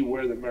can see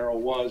where the marrow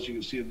was. You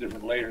can see the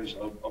different layers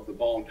of the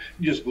bone.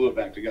 You just glue it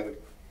back together.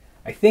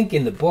 I think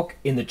in the book,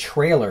 in the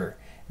trailer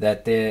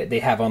that they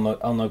have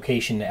on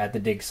location at the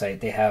dig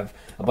site, they have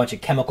a bunch of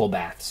chemical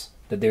baths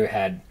that they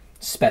had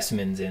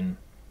specimens in.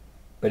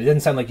 But it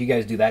doesn't sound like you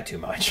guys do that too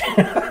much.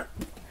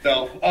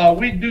 No,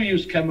 we do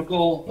use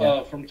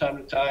chemical from time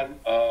to time,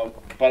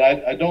 but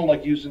I don't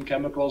like using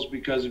chemicals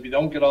because if you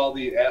don't get all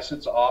the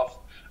acids off,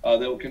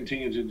 they'll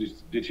continue to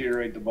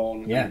deteriorate the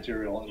bone and the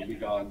material, and it'll be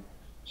gone.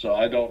 So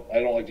I don't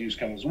like to use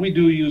chemicals. We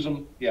do use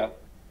them,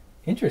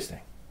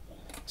 Interesting.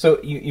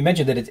 So you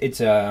mentioned that it's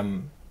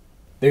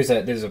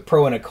there's a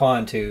pro and a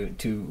con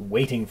to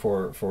waiting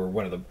for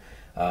one of the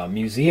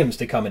museums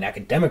to come and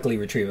academically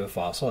retrieve a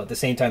fossil. At the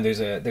same time, there's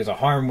a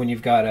harm when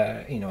you've got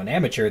an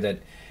amateur that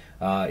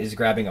is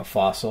grabbing a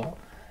fossil,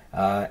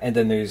 and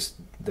then there's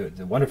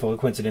the wonderful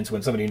coincidence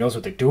when somebody who knows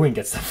what they're doing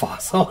gets the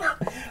fossil.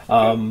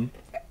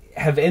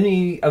 Have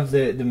any of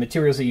the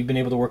materials that you've been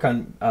able to work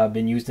on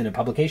been used in a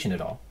publication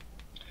at all?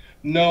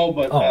 No,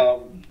 but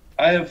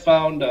I have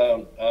found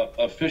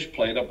a fish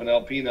plate up in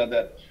Alpena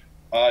that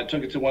I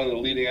took it to one of the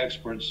leading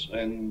experts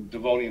in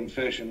Devonian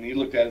fish, and he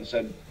looked at it and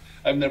said,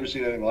 I've never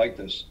seen anything like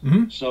this.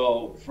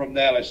 So from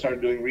that, I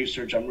started doing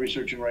research. I'm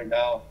researching right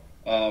now,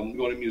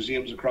 going to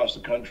museums across the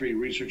country,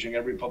 researching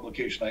every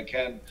publication I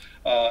can,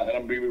 and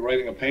I'm going to be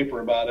writing a paper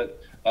about it.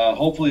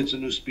 Hopefully it's a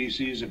new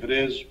species. If it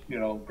is,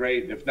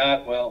 great. If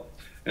not, well,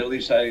 at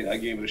least I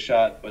gave it a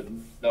shot. But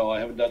no,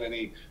 I haven't done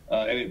any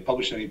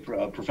published any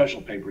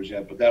professional papers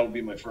yet, but that would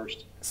be my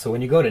first. So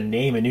when you go to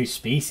name a new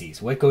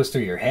species, what goes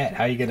through your head?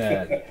 How are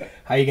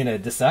you gonna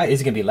decide? Is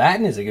it gonna be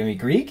Latin? Is it gonna be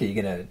Greek?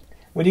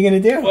 What are you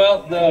going to do?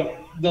 Well,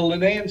 the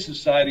Linnaean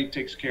Society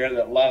takes care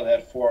of a lot of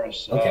that for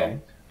us. Okay.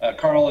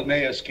 Carl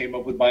Linnaeus came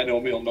up with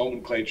binomial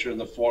nomenclature,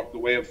 the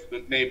way of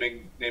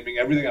naming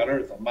everything on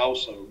Earth: a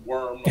mouse, a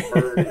worm, a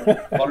bird,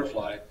 a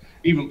butterfly,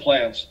 even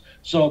plants.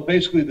 So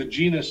basically, the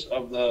genus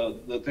of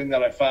the thing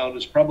that I found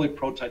is probably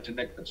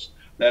Protitonictus.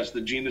 That's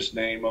the genus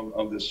name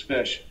of this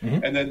fish.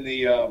 And then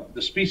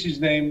the species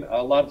name,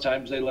 a lot of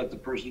times they let the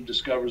person who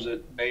discovers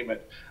it name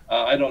it.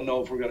 I don't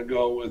know if we're going to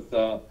go with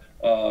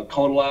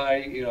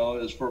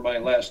Khodl, is for my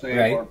last name.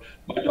 Right. Or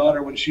my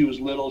daughter, when she was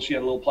little, she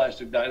had a little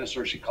plastic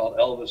dinosaur she called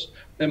Elvis.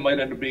 That might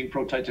end up being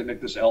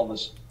Protitonictus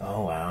Elvis.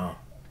 Oh, wow.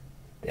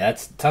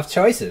 That's tough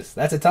choices.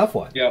 That's a tough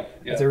one. Yeah.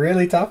 It's a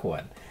really tough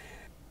one.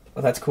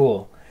 Well, that's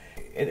cool.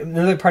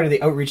 Another part of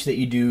the outreach that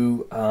you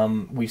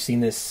do, we've seen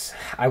this,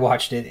 I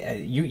watched it,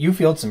 you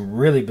field some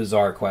really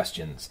bizarre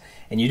questions,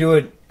 and you do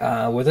it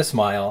with a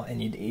smile,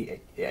 and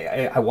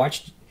I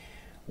watched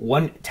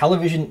one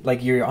television,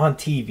 like you're on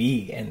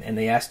TV, and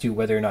they asked you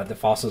whether or not the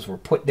fossils were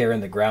put there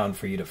in the ground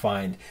for you to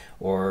find,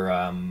 or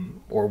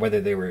whether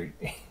they were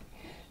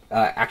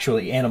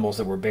actually animals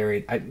that were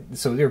buried.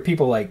 So there are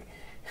people like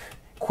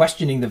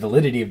questioning the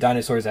validity of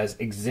dinosaurs as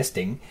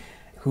existing,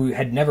 who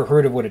had never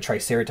heard of what a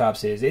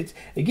triceratops is.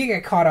 You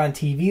get caught on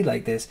TV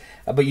like this,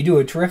 but you do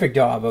a terrific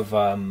job of,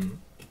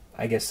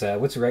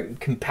 what's right,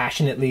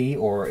 compassionately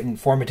or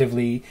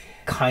informatively,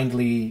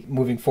 kindly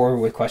moving forward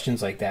with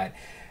questions like that.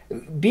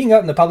 Being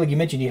out in the public, you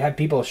mentioned you had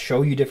people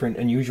show you different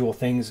unusual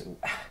things.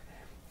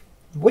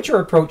 What's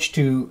your approach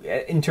to,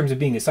 in terms of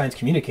being a science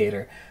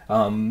communicator,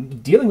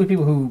 dealing with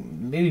people who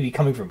maybe be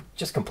coming from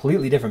just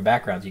completely different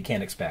backgrounds you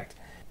can't expect?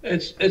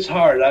 It's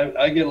hard.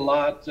 I get a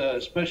lot,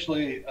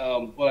 especially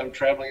when I'm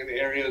traveling in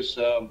areas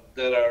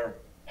that are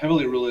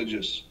heavily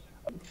religious.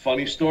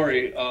 Funny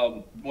story,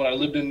 when I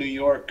lived in New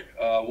York,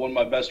 one of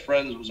my best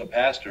friends was a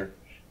pastor,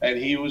 and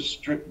he was a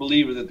strict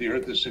believer that the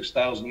earth is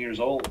 6,000 years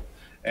old.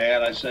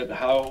 And I said,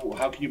 how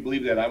can you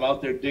believe that? I'm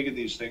out there digging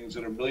these things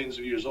that are millions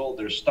of years old.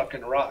 They're stuck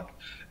in rock.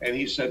 And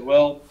he said,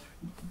 well,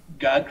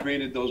 God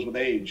created those with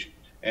age,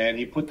 and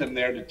he put them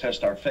there to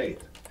test our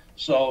faith.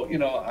 So,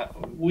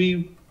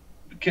 we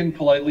can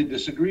politely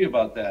disagree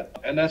about that.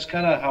 And that's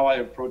kind of how I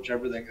approach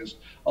everything. Is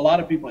a lot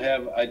of people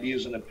have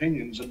ideas and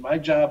opinions, and my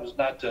job is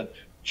not to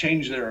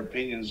change their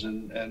opinions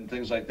and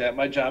things like that.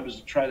 My job is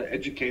to try to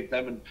educate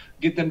them and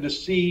get them to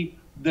see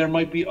there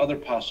might be other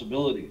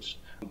possibilities.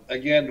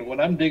 Again, when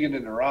I'm digging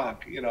in the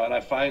rock, and I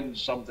find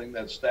something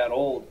that's that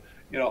old,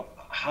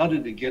 how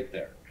did it get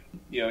there?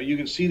 You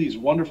can see these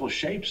wonderful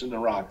shapes in the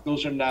rock.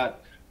 Those are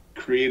not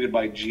created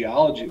by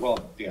geology. Well,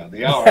 yeah,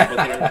 they are,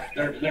 but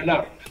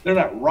they're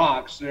not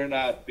rocks. They're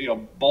not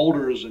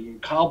boulders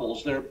and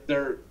cobbles. They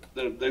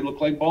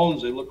look like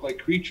bones. They look like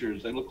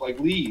creatures. They look like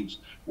leaves.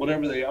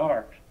 Whatever they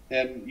are,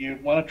 and you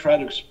want to try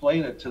to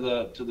explain it to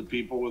the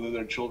people, whether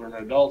they're children or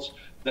adults,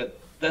 that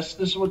this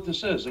is what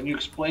this is, and you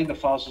explain the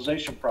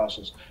fossilization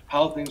process,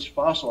 how things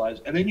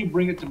fossilize, and then you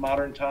bring it to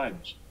modern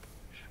times.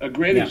 A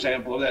great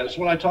example of that is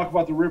when I talk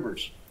about the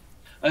rivers.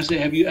 I say,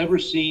 have you ever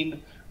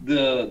seen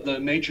the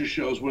nature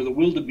shows where the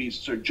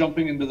wildebeests are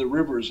jumping into the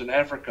rivers in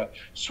Africa,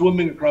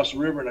 swimming across the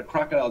river, and a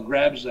crocodile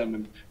grabs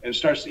them and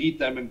starts to eat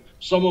them, and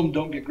some of them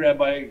don't get grabbed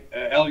by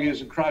alligators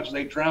and crocs,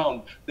 they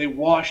drown. They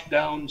wash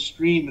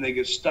downstream and they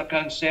get stuck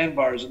on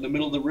sandbars in the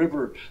middle of the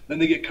river, then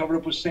they get covered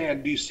up with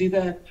sand. Do you see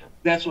that?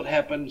 That's what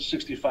happened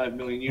 65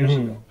 million years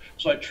ago.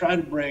 So I try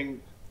to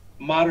bring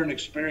modern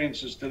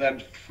experiences to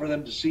them for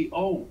them to see,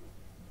 oh,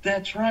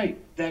 that's right.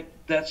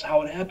 That's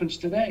how it happens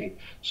today.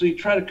 So you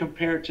try to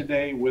compare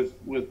today with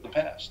the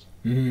past.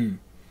 Mm-hmm.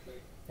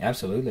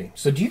 Absolutely.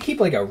 So do you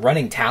keep like a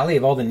running tally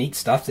of all the neat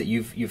stuff that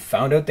you've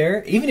found out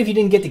there, even if you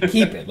didn't get to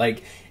keep it?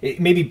 Like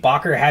maybe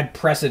Bacher had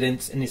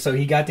precedence, and so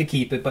he got to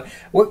keep it. But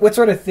what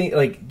sort of thing?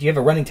 Like, do you have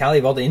a running tally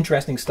of all the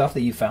interesting stuff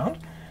that you found?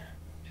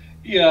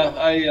 Yeah,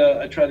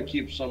 I try to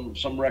keep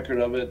some record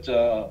of it.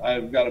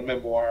 I've got a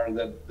memoir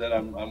that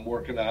I'm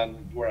working on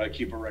where I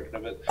keep a record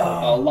of it.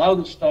 A lot of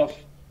the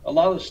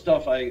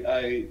stuff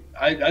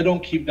I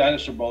don't keep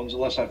dinosaur bones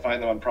unless I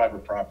find them on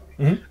private property.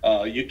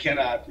 Mm-hmm. You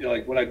cannot,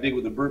 like when I dig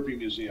with the Burpee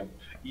Museum,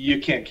 you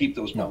can't keep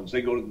those bones.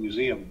 They go to the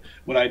museum.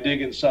 When I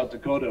dig in South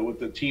Dakota with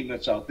the team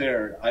that's out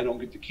there, I don't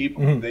get to keep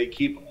them. Mm-hmm. They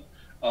keep them.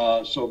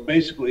 So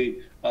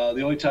basically,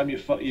 the only time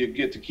you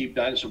get to keep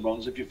dinosaur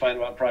bones is if you find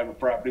them on private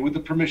property with the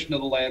permission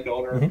of the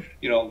landowner,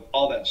 mm-hmm.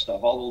 All that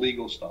stuff, all the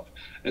legal stuff.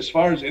 As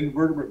far as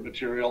invertebrate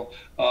material,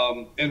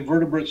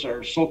 invertebrates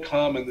are so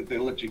common that they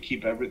let you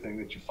keep everything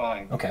that you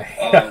find.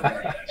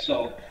 Okay.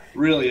 So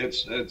really,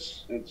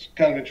 it's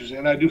kind of interesting,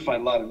 and I do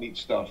find a lot of neat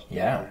stuff.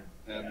 Yeah.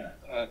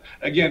 And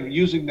again,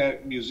 using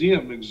that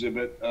museum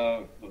exhibit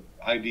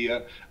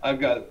idea, I've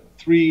got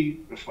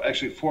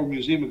four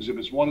museum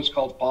exhibits. One is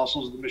called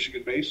Fossils of the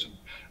Michigan Basin,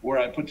 where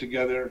I put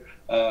together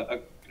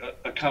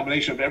a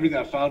combination of everything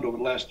I found over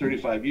the last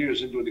 35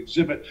 years into an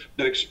exhibit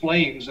that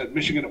explains that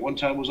Michigan at one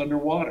time was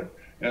underwater,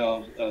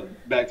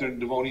 back there in the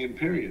Devonian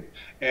period.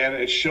 And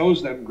it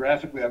shows them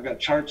graphically. I've got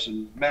charts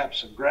and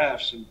maps and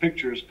graphs and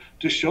pictures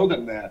to show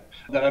them that.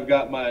 Then I've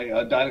got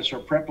my dinosaur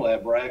prep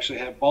lab where I actually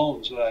have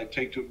bones that I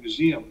take to a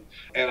museum.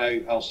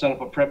 And I'll set up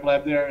a prep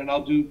lab there, and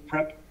I'll do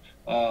prep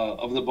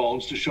of the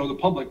bones to show the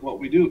public what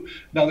we do.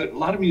 Now, a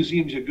lot of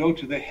museums you go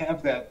to, they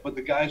have that, but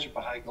the guys are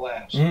behind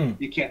glass.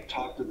 You can't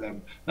talk to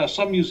them. Now,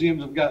 some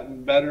museums have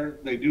gotten better.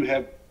 They do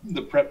have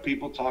the prep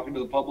people talking to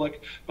the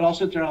public, but I'll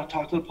sit there and I'll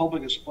talk to the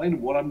public, explain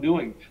what I'm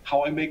doing,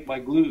 how I make my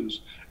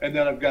glues. And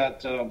then I've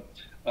got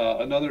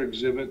another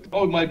exhibit,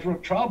 my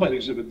trilobite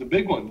exhibit, the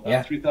big one,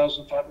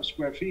 3,500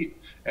 square feet.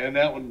 And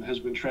that one has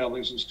been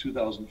traveling since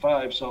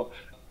 2005. So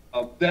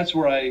that's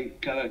where I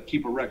kind of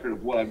keep a record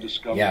of what I've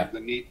discovered.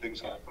 The neat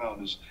things I've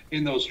found is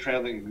in those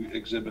traveling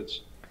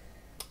exhibits.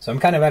 So I'm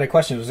kind of out of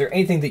questions. Was there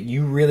anything that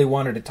you really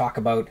wanted to talk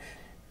about?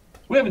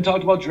 We haven't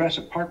talked about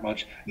Jurassic Park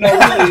much. No,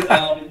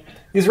 really.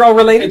 These are all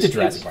related to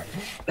Jurassic Park.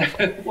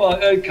 Well,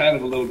 kind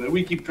of a little bit.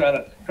 We keep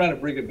trying to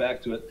bring it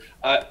back to it.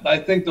 I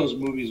think those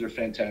movies are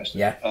fantastic.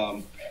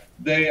 Yeah.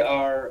 They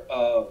are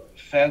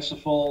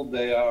fanciful.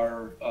 They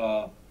are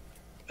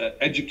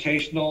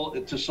educational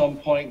to some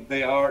point.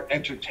 They are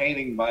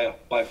entertaining by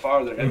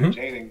far. They're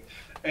entertaining.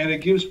 And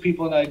it gives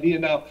people an idea.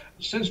 Now,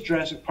 since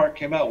Jurassic Park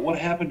came out, what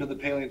happened to the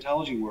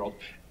paleontology world?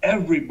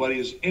 Everybody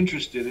is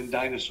interested in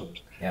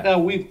dinosaurs. Yeah. Now,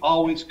 we've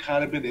always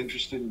kind of been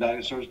interested in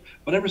dinosaurs,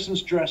 but ever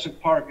since Jurassic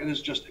Park, it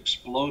has just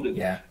exploded.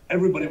 Yeah.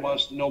 Everybody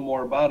wants to know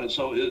more about it.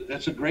 So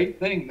it's a great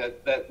thing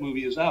that that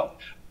movie is out.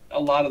 A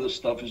lot of the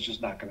stuff is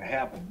just not going to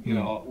happen. You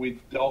know, we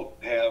don't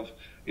have,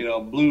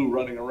 Blue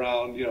running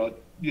around,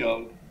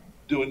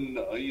 doing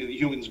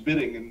humans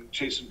bidding and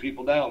chasing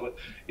people down. But,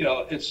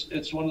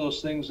 it's one of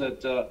those things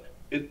that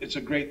it's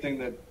a great thing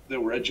that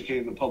we're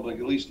educating the public,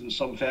 at least in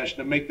some fashion,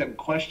 to make them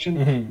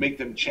question, make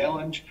them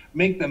challenge,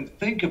 make them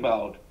think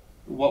about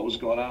what was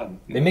going on.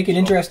 They make an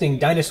interesting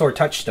dinosaur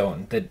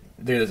touchstone, that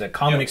there's a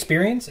common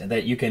experience and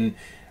that you can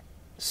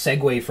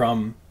segue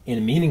from in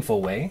a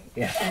meaningful way.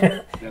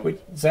 So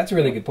that's a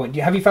really good point.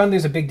 Have you found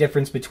there's a big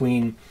difference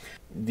between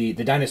the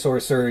dinosaur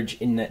surge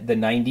in the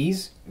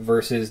 90s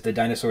versus the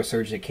dinosaur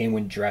surge that came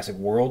when Jurassic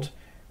World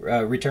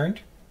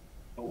returned?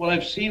 What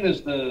I've seen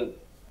is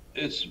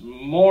it's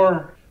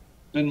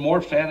been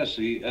more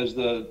fantasy as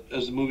the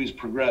movies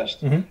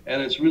progressed, and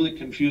it's really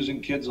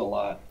confusing kids a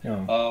lot.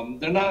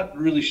 They're not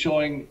really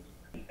showing.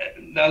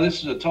 Now this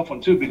is a tough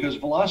one too, because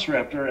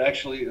Velociraptor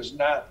actually is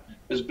not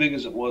as big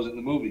as it was in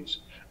the movies.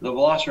 The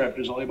Velociraptor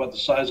is only about the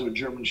size of a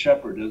German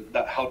Shepherd.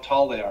 How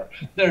tall they are?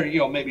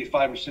 They're maybe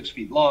 5 or 6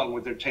 feet long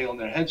with their tail and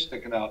their head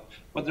sticking out,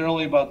 but they're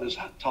only about as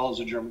tall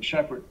as a German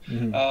Shepherd.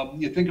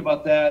 You think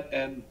about that,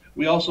 and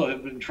we also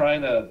have been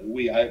trying to.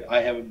 I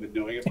haven't been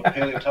doing it, but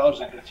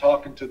paleontologists have been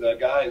talking to the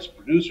guys,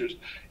 producers.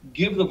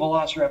 Give the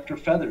Velociraptor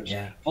feathers.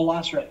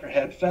 Velociraptor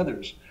had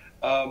feathers.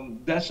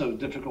 That's a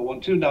difficult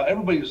one too. Now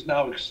everybody is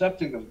now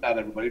accepting not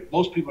everybody,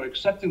 most people are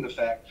accepting the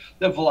fact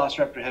that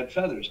Velociraptor had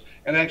feathers.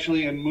 And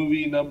actually in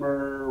movie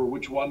number,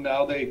 which one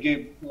now, they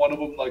gave one of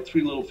them like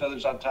 3 little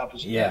feathers on top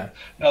of his head.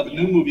 Now the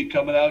new movie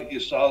coming out, you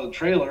saw the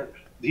trailer,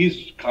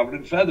 he's covered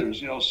in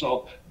feathers,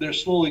 so they're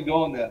slowly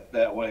going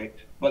that way.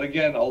 But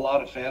again, a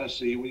lot of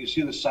fantasy. When you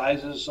see the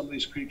sizes of some of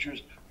these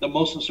creatures, the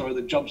mosasaur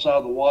that jumps out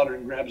of the water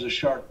and grabs a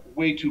shark,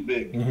 way too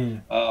big.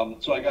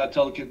 So I got to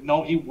tell the kid,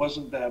 no, he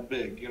wasn't that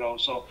big.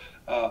 So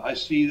I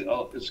see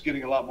it's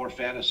getting a lot more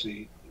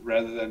fantasy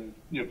rather than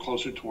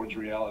closer towards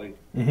reality.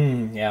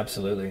 Yeah,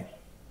 absolutely.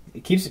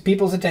 It keeps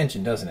people's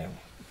attention, doesn't it?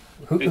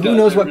 Who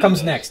knows what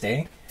comes next,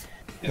 eh?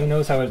 Yeah. Who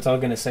knows how it's all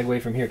going to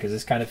segue from here? Because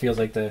this kind of feels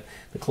like the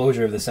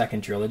closure of the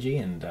second trilogy,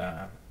 and.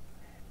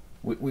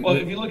 Well,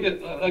 if you look at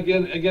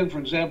again, for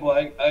example,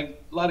 a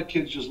lot of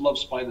kids just love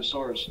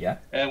Spinosaurus. Yeah.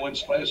 And when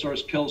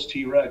Spinosaurus kills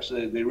T-Rex,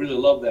 they really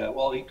love that.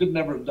 Well, he could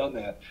never have done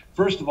that.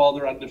 First of all,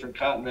 they're on different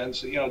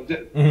continents.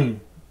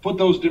 Put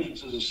those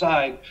differences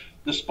aside.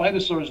 The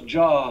Spinosaurus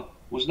jaw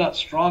was not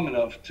strong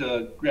enough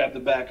to grab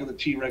the back of the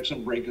T-Rex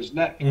and break his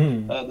neck.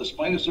 The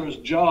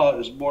Spinosaurus jaw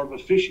is more of a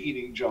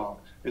fish-eating jaw.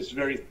 It's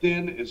very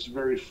thin. It's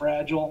very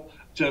fragile.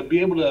 To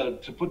be able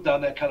to put down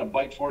that kind of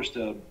bite force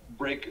to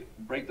break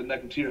the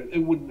neck of T-Rex, it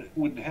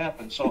wouldn't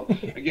happen. So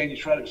again, you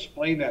try to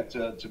explain that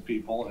to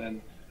people,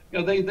 and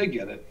they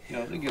get it.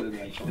 They get it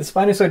eventually. The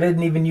Spinosaur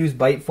didn't even use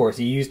bite force.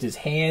 He used his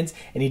hands,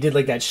 and he did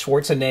like that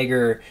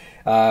Schwarzenegger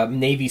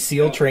Navy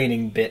SEAL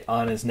training bit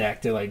on his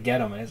neck to like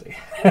get him. And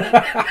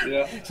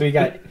So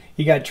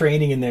he got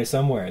training in there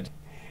somewhere.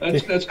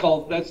 That's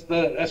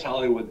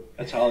Hollywood.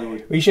 That's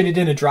Hollywood. We should have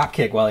done a drop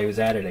kick while he was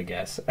at it, I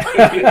guess.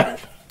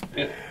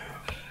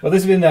 Well,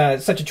 this has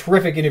been such a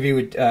terrific interview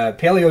with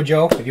Paleo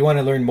Joe. If you want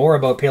to learn more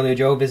about Paleo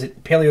Joe,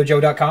 visit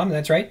paleojoe.com.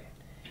 That's right?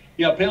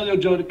 Yeah,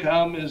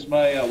 paleojoe.com is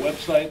my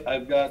website.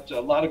 I've got a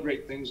lot of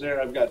great things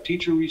there. I've got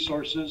teacher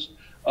resources.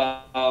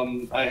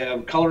 I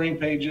have coloring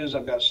pages.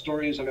 I've got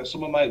stories. I've got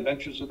some of my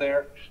adventures are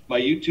there.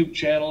 My YouTube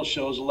channel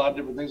shows a lot of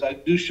different things. I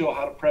do show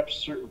how to prep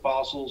certain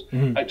fossils.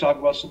 I talk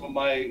about some of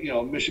my,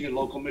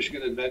 local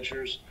Michigan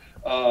adventures.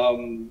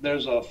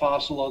 There's a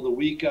fossil of the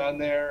week on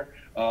there.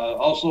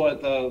 Also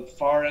at the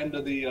far end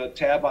of the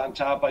tab on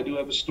top, I do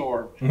have a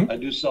store. I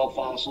do sell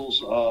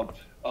fossils,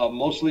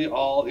 mostly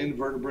all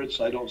invertebrates.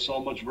 I don't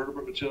sell much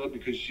vertebrate material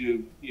because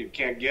you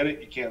can't get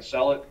it, you can't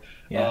sell it.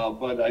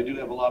 But I do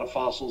have a lot of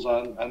fossils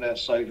on that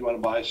site if you want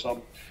to buy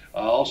some.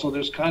 Also,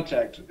 there's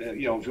contact. If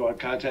you want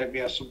to contact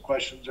me, ask some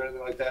questions or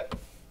anything like that,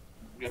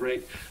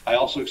 great. I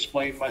also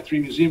explained my 3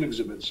 museum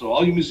exhibits. So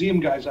all you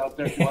museum guys out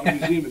there, if you want a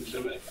museum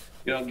exhibit,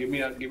 give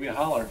me a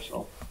holler.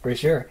 So for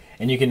sure.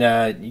 And you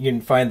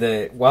can find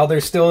while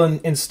they're still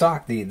in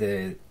stock,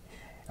 the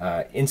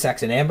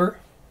insects in amber.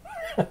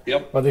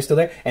 Yep. Well, they're still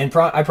there. And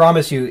I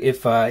promise you,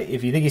 if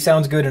you think he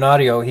sounds good in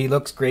audio, he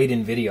looks great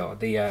in video.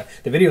 The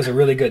videos are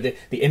really good.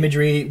 The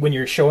imagery when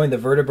you're showing the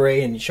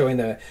vertebrae and showing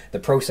the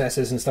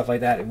processes and stuff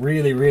like that, it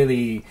really,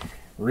 really,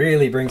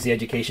 really brings the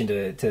education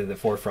to the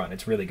forefront.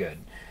 It's really good.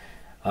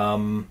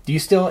 Do you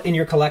still, in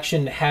your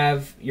collection,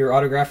 have your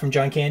autograph from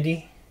John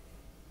Candy?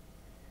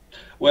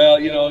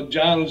 Well,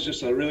 John was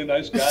just a really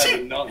nice guy,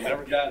 but no,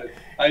 never got it.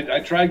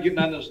 I tried getting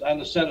on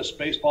the set of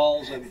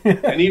Spaceballs,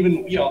 and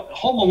even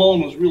Home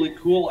Alone was really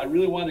cool. I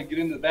really wanted to get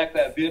into the back of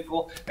that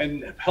vehicle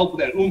and help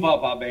with that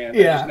Oom-Pah-Pah band.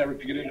 Yeah. I just never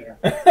could get in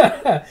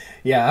there.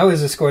 Yeah, I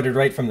was escorted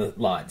right from the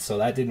lot, so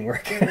that didn't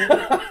work.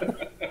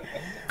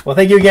 Well,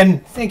 thank you again.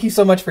 Thank you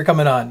so much for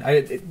coming on.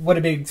 What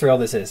a big thrill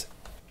this is.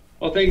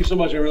 Well, thank you so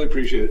much. I really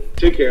appreciate it.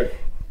 Take care.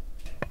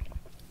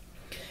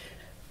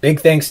 Big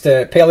thanks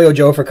to Paleo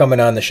Joe for coming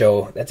on the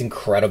show. That's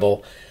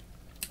incredible.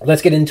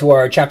 Let's get into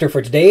our chapter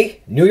for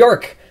today, New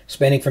York,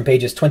 spanning from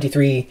pages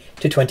 23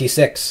 to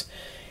 26.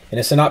 In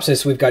a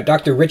synopsis, we've got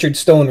Dr. Richard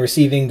Stone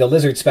receiving the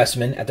lizard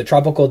specimen at the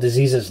Tropical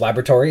Diseases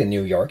Laboratory in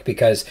New York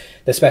because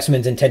the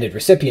specimen's intended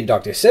recipient,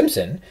 Dr.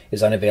 Simpson,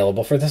 is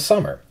unavailable for the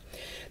summer.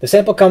 The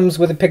sample comes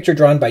with a picture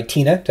drawn by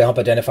Tina to help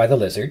identify the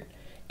lizard.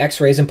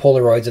 X-rays and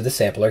Polaroids of the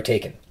sample are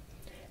taken.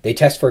 They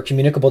test for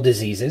communicable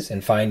diseases,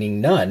 and finding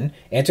none,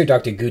 answer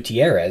Dr.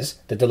 Gutierrez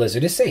that the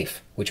lizard is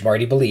safe, which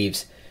Marty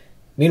believes.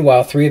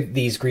 Meanwhile, 3 of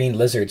these green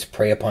lizards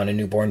prey upon a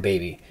newborn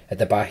baby at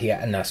the Bahia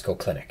Anasco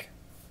Clinic.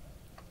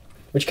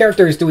 Which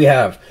characters do we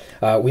have?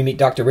 We meet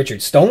Dr.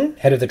 Richard Stone,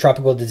 head of the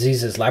Tropical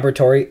Diseases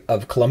Laboratory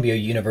of Columbia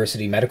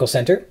University Medical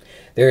Center.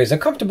 There is a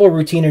comfortable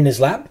routine in his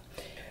lab.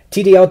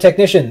 TDL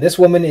technician. This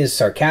woman is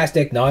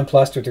sarcastic,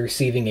 nonplussed with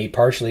receiving a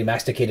partially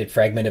masticated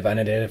fragment of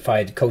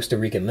unidentified Costa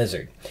Rican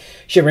lizard.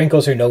 She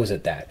wrinkles her nose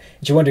at that.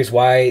 She wonders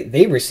why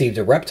they received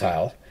a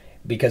reptile,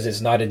 because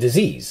it's not a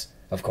disease,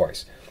 of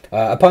course.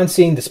 Upon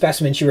seeing the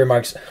specimen, she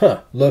remarks,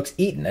 looks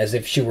eaten, as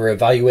if she were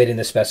evaluating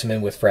the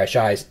specimen with fresh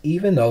eyes,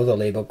 even though the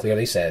label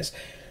clearly says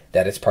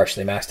that it's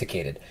partially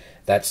masticated.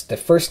 That's the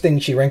first thing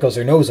she wrinkles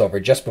her nose over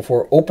just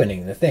before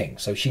opening the thing,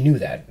 so she knew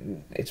that.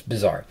 It's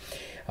bizarre.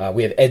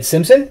 We have Ed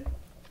Simpson,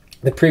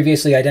 the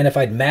previously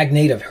identified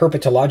magnate of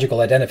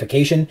herpetological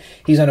identification.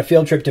 He's on a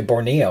field trip to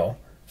Borneo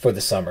for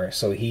the summer,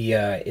 so he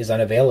is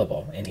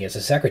unavailable, and he has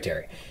a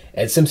secretary.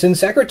 Ed Simpson's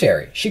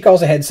secretary. She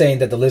calls ahead saying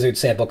that the lizard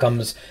sample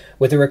comes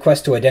with a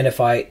request to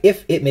identify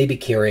if it may be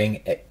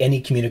carrying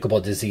any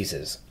communicable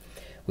diseases.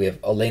 We have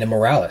Elena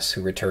Morales,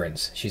 who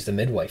returns. She's the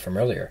midwife from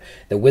earlier.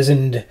 The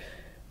wizened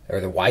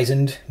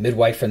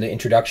midwife from the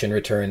introduction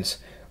returns.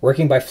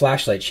 Working by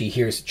flashlight, she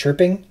hears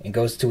chirping and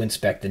goes to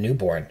inspect the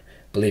newborn,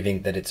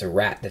 believing that it's a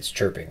rat that's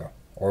chirping,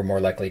 or more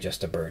likely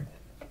just a bird.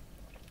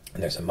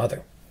 And there's a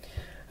mother.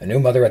 A new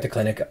mother at the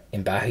clinic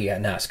in Bahia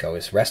Nasco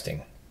is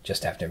resting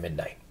just after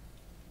midnight.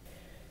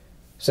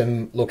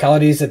 Some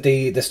localities that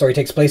the story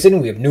takes place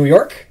in. We have New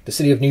York, the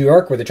city of New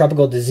York, where the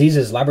Tropical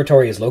Diseases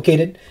Laboratory is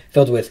located,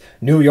 filled with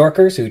New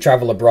Yorkers who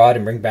travel abroad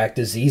and bring back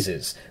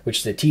diseases,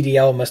 which the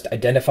TDL must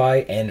identify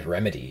and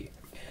remedy.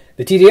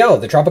 The TDL,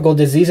 the Tropical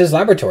Diseases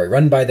Laboratory,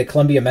 run by the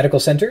Columbia Medical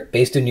Center,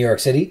 based in New York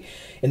City.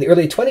 In the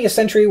early 20th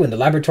century, when the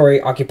laboratory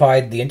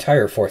occupied the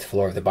entire 4th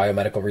floor of the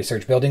Biomedical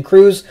Research Building,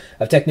 crews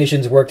of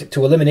technicians worked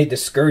to eliminate the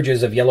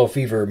scourges of yellow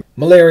fever,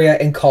 malaria,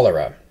 and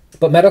cholera.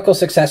 But medical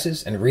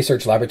successes and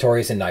research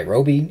laboratories in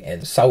Nairobi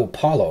and Sao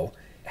Paulo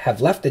have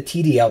left the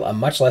TDL a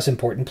much less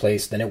important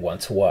place than it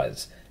once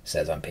was,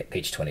 says on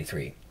page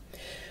 23.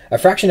 A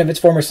fraction of its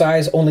former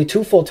size, only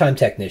 2 full-time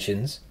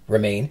technicians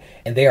remain,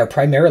 and they are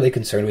primarily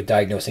concerned with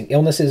diagnosing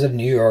illnesses of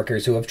New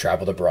Yorkers who have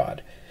traveled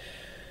abroad.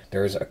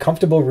 There is a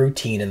comfortable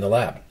routine in the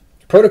lab.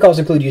 Protocols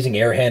include using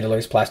air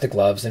handlers, plastic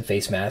gloves, and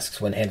face masks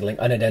when handling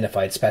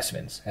unidentified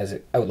specimens, as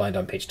outlined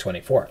on page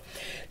 24.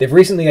 They've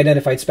recently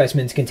identified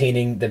specimens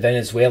containing the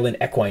Venezuelan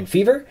equine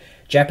fever,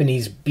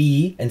 Japanese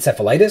bee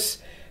encephalitis,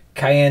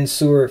 Cayenne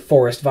Sur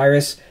forest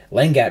virus,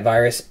 Langat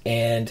virus,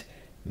 and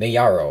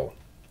Mayaro.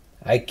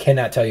 I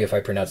cannot tell you if I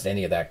pronounced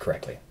any of that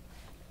correctly.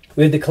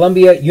 We have the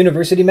Columbia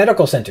University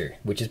Medical Center,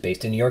 which is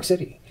based in New York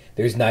City.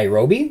 There's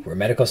Nairobi, where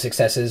medical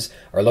successes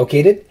are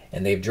located,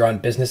 and they've drawn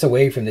business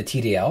away from the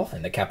TDL,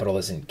 and the capital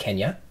is in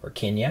Kenya.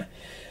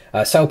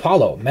 Sao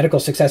Paulo, medical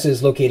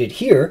successes located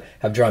here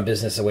have drawn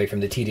business away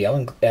from the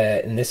TDL,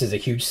 and this is a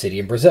huge city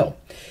in Brazil.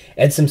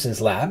 Ed Simpson's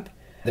lab,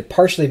 the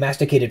partially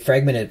masticated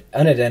fragment of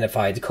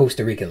unidentified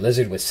Costa Rican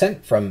lizard was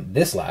sent from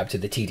this lab to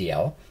the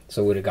TDL,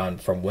 so it would have gone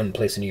from one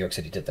place in New York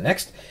City to the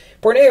next.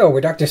 Borneo,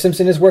 where Dr.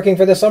 Simpson is working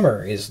for the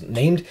summer, is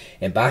named,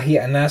 and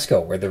Bahia Anasco,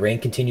 where the rain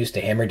continues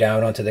to hammer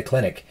down onto the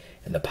clinic,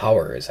 and the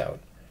power is out.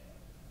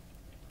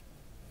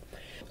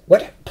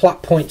 What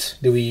plot points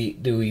do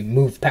we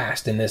move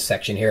past in this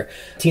section here?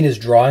 Tina's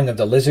drawing of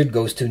the lizard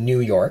goes to New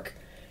York.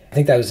 I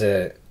think that was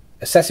a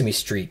Sesame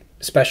Street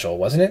special,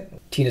 wasn't it?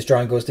 Tina's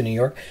drawing goes to New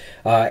York,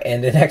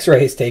 and an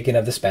X-ray is taken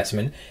of the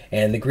specimen,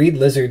 and the green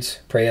lizards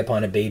prey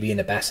upon a baby in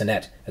a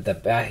bassinet at the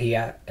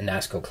Bahia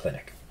Anasco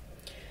Clinic.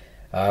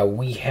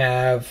 We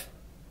have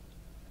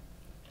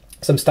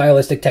some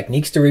stylistic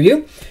techniques to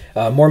review.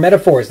 More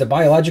metaphors. The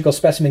biological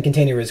specimen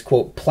container is,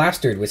 quote,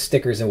 plastered with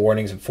stickers and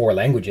warnings in 4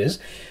 languages,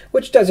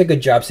 which does a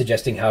good job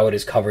suggesting how it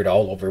is covered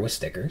all over with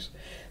stickers.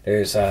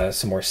 There's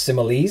some more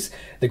similes.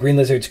 The green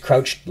lizards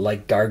crouched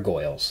like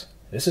gargoyles.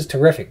 This is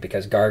terrific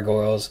because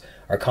gargoyles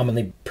are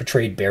commonly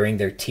portrayed baring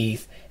their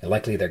teeth and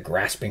likely they're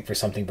grasping for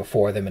something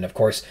before them, and of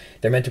course,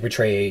 they're meant to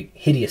portray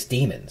hideous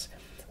demons.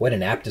 What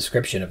an apt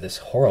description of this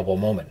horrible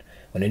moment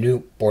when a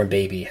newborn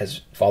baby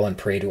has fallen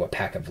prey to a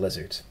pack of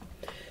lizards.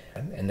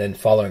 And then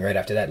following right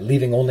after that,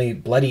 leaving only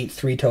bloody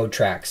three-toed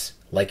tracks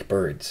like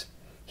birds.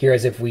 Here,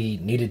 as if we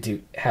needed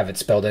to have it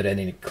spelled out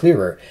any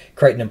clearer,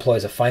 Crichton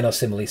employs a final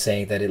simile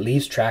saying that it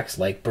leaves tracks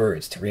like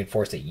birds to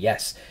reinforce that,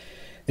 yes,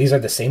 these are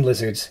the same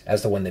lizards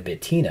as the one that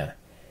bit Tina,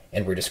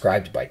 and were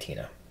described by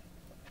Tina.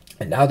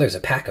 And now there's a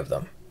pack of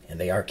them, and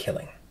they are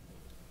killing.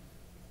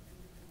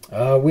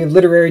 We have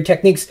literary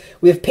techniques.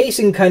 We have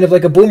pacing kind of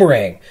like a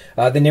boomerang.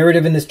 The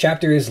narrative in this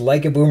chapter is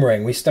like a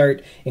boomerang. We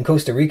start in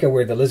Costa Rica,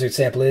 where the lizard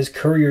sample is,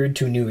 couriered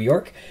to New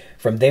York.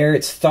 From there,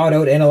 it's thought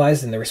out,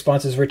 analyzed, and the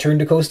responses returned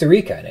to Costa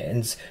Rica, and it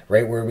ends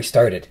right where we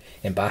started,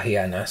 in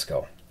Bahia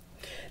Nasco.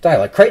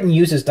 Dialogue. Crichton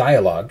uses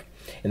dialogue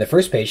in the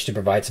first page to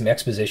provide some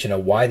exposition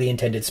of why the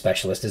intended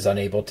specialist is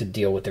unable to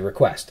deal with the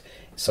request.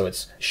 So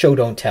it's show,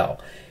 don't tell,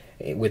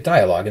 with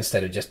dialogue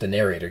instead of just the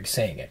narrator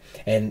saying it.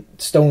 And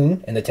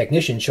Stone and the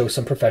technician show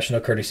some professional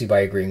courtesy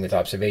by agreeing with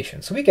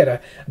observations. So we get a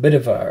bit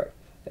of a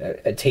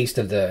taste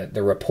of the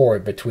rapport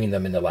between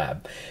them in the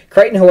lab.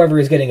 Crichton, however,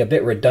 is getting a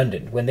bit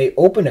redundant. When they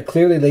open a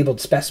clearly labeled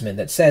specimen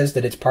that says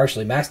that it's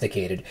partially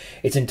masticated,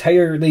 it's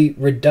entirely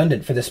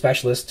redundant for the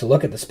specialist to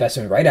look at the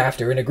specimen right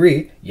after and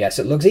agree, yes,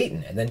 it looks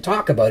eaten, and then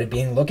talk about it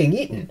looking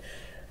eaten.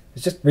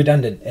 It's just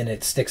redundant, and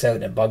it sticks out,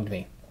 and it bugged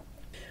me.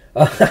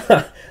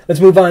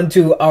 Let's move on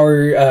to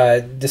our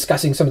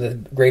discussing some of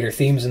the greater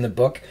themes in the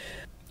book.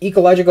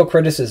 Ecological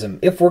criticism.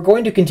 If we're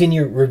going to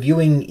continue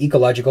reviewing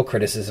ecological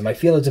criticism, I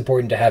feel it's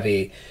important to have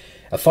a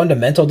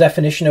fundamental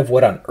definition of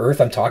what on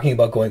earth I'm talking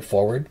about going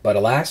forward. But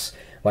alas,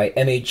 my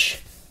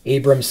M.H.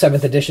 Abrams'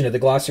 7th edition of the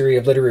Glossary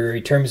of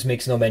Literary Terms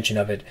makes no mention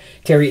of it.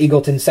 Terry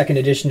Eagleton's 2nd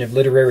edition of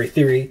Literary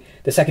Theory,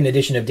 the 2nd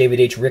edition of David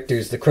H.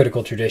 Richter's The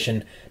Critical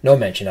Tradition, no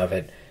mention of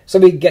it. So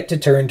we get to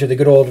turn to the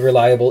good old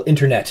reliable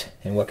internet,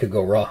 and what could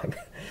go wrong?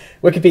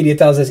 Wikipedia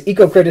tells us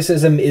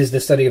eco-criticism is the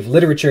study of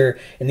literature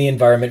and the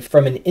environment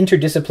from an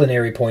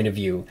interdisciplinary point of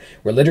view,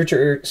 where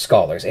literature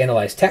scholars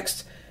analyze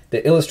texts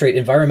that illustrate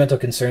environmental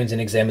concerns and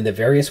examine the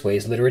various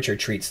ways literature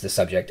treats the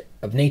subject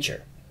of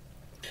nature.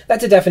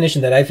 That's a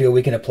definition that I feel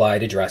we can apply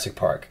to Jurassic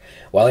Park.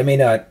 While I may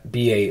not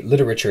be a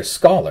literature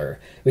scholar,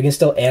 we can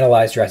still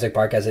analyze Jurassic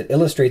Park as it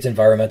illustrates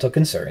environmental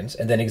concerns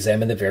and then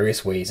examine the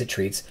various ways it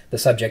treats the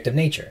subject of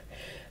nature.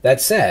 That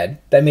said,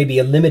 that may be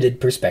a limited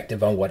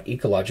perspective on what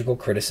ecological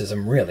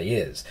criticism really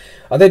is.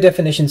 Other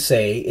definitions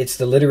say it's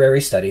the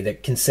literary study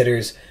that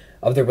considers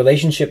of the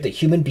relationship that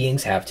human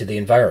beings have to the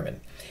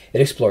environment.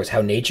 It explores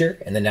how nature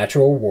and the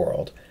natural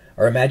world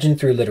are imagined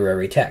through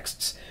literary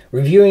texts.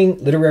 Reviewing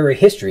literary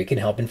history can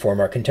help inform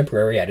our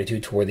contemporary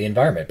attitude toward the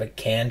environment, but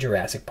can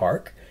Jurassic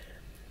Park?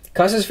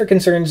 Causes for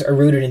concerns are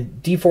rooted in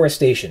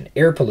deforestation,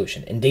 air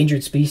pollution,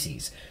 endangered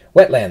species,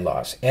 wetland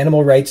loss,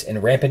 animal rights,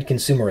 and rampant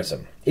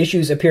consumerism.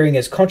 Issues appearing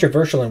as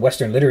controversial in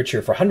Western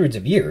literature for hundreds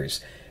of years,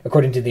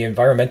 according to the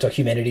Environmental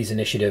Humanities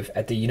Initiative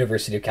at the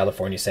University of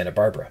California, Santa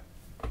Barbara.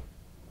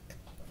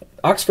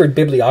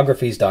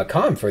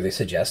 OxfordBibliographies.com further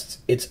suggests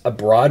it's a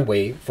broad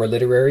way for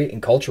literary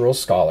and cultural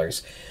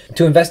scholars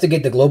to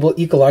investigate the global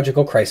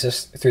ecological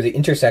crisis through the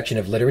intersection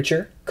of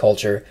literature,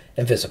 culture,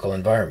 and physical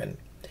environment.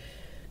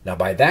 Now,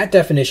 by that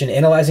definition,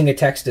 analyzing a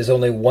text is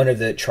only one of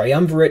the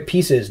triumvirate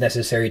pieces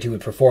necessary to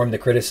perform the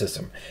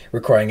criticism,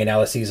 requiring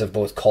analyses of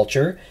both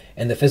culture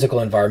and the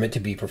physical environment to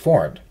be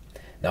performed.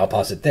 Now, I'll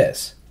posit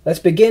this. Let's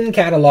begin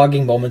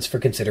cataloging moments for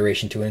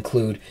consideration to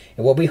include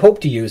in what we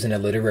hope to use in a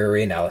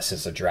literary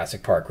analysis of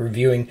Jurassic Park,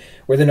 reviewing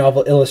where the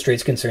novel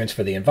illustrates concerns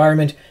for the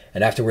environment,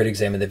 and afterward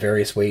examine the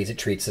various ways it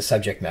treats the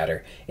subject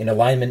matter in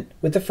alignment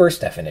with the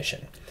first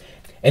definition.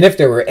 And if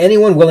there were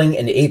anyone willing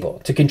and able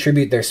to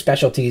contribute their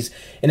specialties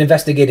in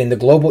investigating the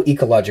global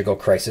ecological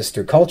crisis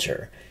through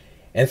culture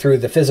and through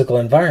the physical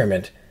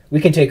environment,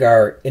 we can take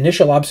our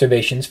initial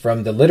observations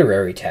from the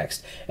literary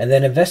text and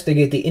then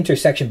investigate the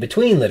intersection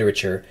between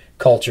literature,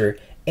 culture,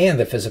 and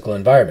the physical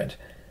environment.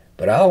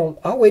 But I'll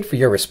wait for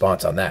your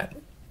response on that.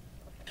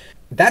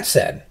 That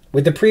said,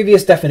 with the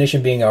previous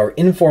definition being our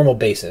informal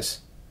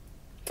basis,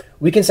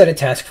 we can set a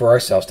task for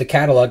ourselves to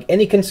catalog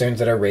any concerns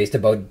that are raised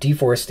about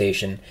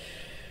deforestation,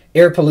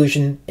 air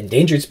pollution,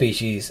 endangered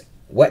species,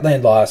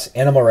 wetland loss,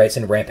 animal rights,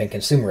 and rampant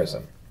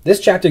consumerism. This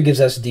chapter gives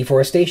us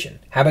deforestation,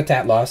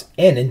 habitat loss,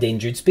 and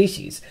endangered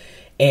species,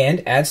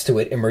 and adds to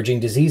it emerging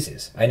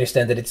diseases. I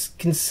understand that it's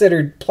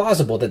considered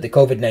plausible that the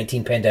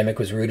COVID-19 pandemic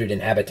was rooted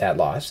in habitat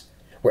loss,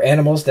 where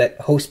animals that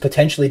host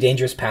potentially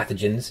dangerous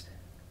pathogens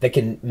that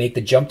can make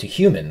the jump to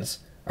humans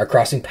are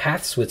crossing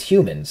paths with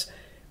humans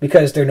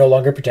because they're no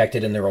longer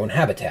protected in their own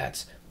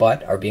habitats,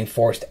 but are being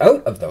forced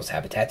out of those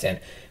habitats and,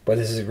 but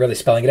this is really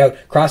spelling it out,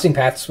 crossing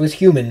paths with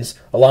humans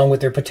along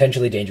with their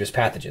potentially dangerous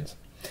pathogens.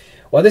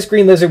 While this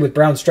green lizard with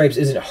brown stripes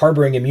isn't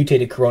harboring a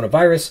mutated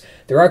coronavirus,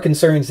 there are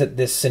concerns that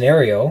this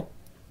scenario,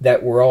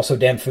 that we're also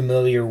damn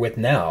familiar with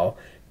now,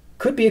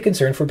 could be a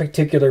concern for a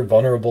particular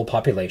vulnerable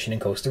population in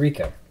Costa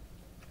Rica.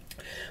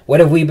 What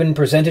have we been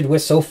presented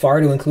with so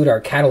far to include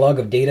our catalog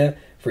of data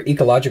for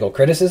ecological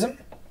criticism?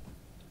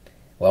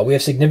 Well, we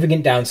have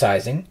significant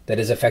downsizing that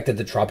has affected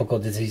the tropical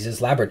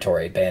diseases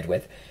laboratory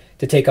bandwidth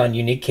to take on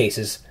unique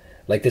cases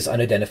like this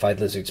unidentified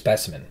lizard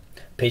specimen.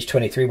 Page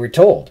 23, we're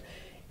told,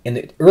 in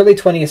the early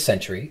 20th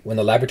century, when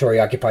the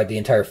laboratory occupied the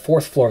entire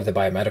fourth floor of the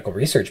biomedical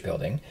research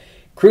building,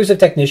 crews of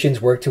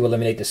technicians worked to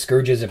eliminate the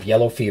scourges of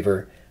yellow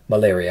fever,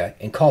 malaria,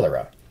 and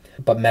cholera.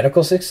 But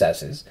medical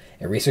successes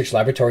in research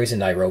laboratories in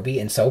Nairobi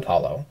and Sao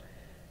Paulo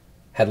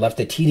had left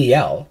the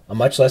TDL a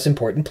much less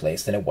important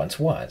place than it once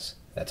was.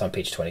 That's on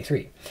page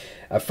 23.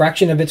 A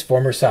fraction of its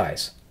former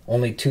size,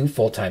 only 2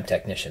 full-time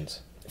technicians.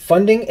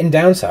 Funding and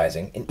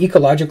downsizing in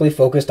ecologically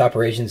focused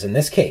operations in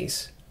this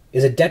case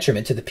is a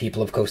detriment to the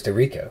people of Costa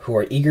Rica, who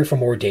are eager for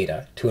more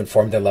data to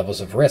inform their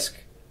levels of risk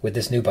with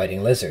this new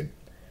biting lizard.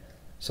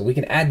 So we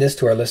can add this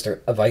to our list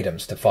of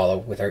items to follow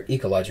with our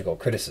ecological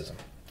criticism.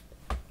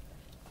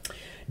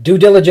 Due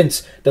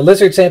diligence. The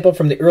lizard sample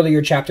from the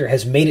earlier chapter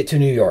has made it to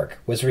New York,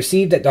 was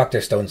received at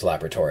Dr. Stone's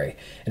laboratory,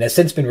 and has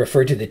since been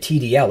referred to the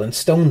TDL in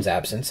Stone's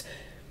absence.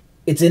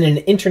 It's in an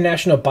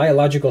international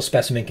biological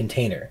specimen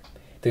container.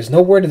 There's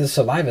no word of the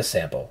saliva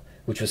sample,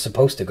 which was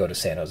supposed to go to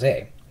San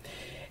Jose.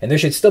 And there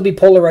should still be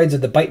Polaroids of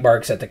the bite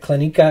marks at the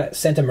Clinica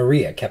Santa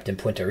Maria kept in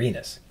Punta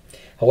Arenas.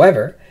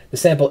 However, the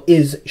sample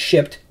is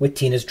shipped with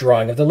Tina's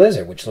drawing of the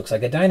lizard, which looks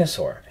like a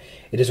dinosaur.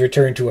 It is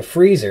returned to a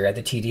freezer at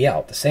the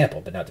TDL, the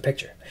sample, but not the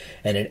picture.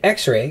 And an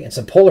X-ray and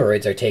some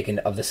Polaroids are taken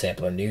of the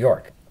sample in New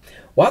York.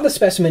 While the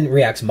specimen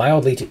reacts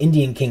mildly to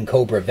Indian king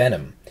cobra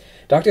venom,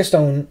 Dr.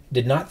 Stone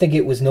did not think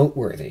it was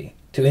noteworthy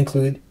to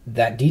include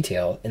that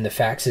detail in the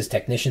facts his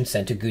technicians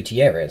sent to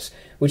Gutierrez,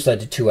 which led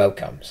to 2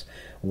 outcomes.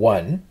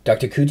 1.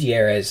 Dr.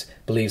 Gutierrez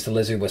believes the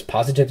lizard was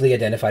positively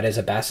identified as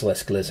a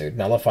basilisk lizard,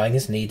 nullifying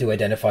his need to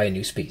identify a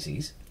new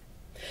species,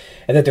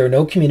 and that there are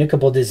no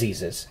communicable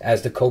diseases,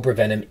 as the cobra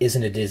venom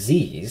isn't a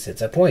disease,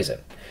 it's a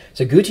poison.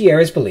 So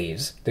Gutierrez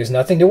believes there's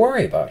nothing to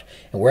worry about,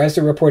 and whereas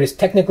the report is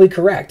technically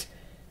correct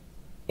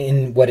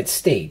in what it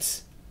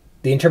states,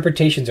 the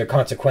interpretations are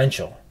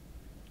consequential.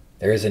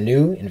 There is a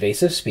new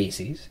invasive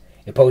species,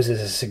 it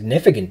poses a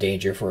significant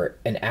danger for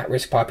an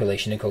at-risk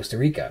population in Costa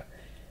Rica,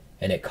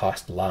 and it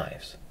cost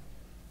lives.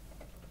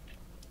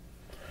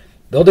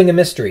 Building a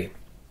mystery.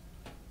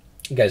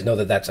 You guys know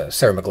that that's a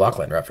Sarah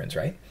McLachlan reference,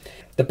 right?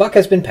 The buck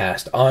has been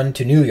passed on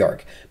to New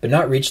York, but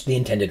not reached the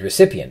intended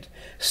recipient.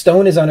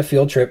 Stone is on a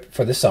field trip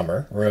for the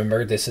summer.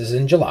 Remember, this is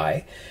in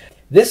July.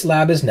 This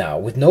lab is now,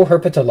 with no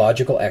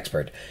herpetological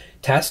expert,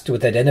 tasked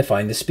with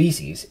identifying the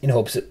species in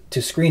hopes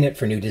to screen it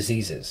for new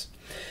diseases.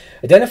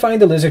 Identifying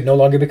the lizard no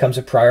longer becomes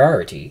a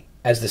priority,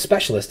 as the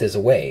specialist is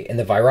away, and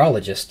the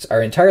virologists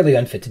are entirely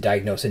unfit to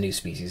diagnose a new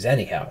species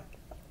anyhow.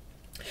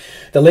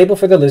 The label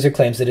for the lizard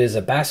claims that it is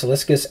a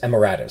Basiliscus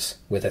emeratus,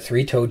 with a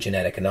 3-toed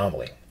genetic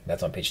anomaly.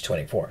 That's on page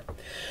 24.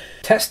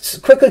 Tests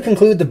quickly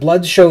conclude the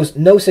blood shows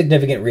no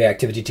significant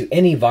reactivity to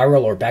any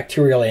viral or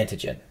bacterial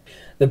antigen.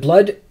 The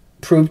blood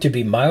proved to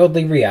be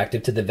mildly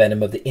reactive to the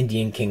venom of the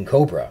Indian king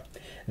cobra.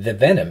 The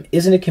venom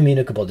isn't a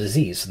communicable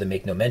disease, so they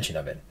make no mention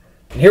of it.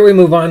 And here we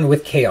move on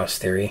with chaos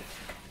theory.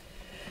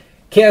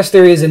 Chaos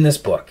theory is in this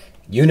book.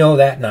 You know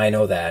that, and I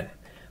know that,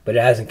 but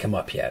it hasn't come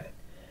up yet.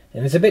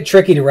 And it's a bit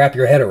tricky to wrap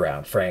your head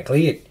around,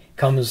 frankly. It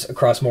comes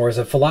across more as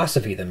a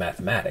philosophy than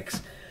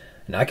mathematics.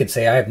 And I can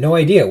say I have no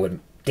idea what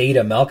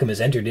data Malcolm has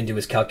entered into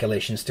his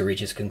calculations to reach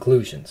his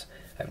conclusions.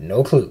 I have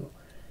no clue.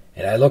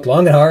 And I looked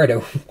long and hard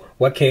at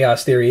what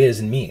chaos theory is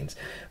and means.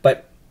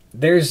 But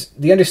there's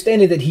the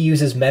understanding that he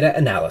uses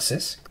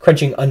meta-analysis,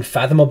 crunching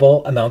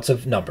unfathomable amounts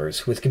of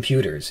numbers with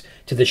computers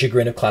to the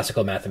chagrin of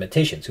classical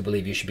mathematicians who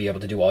believe you should be able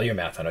to do all your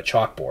math on a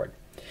chalkboard.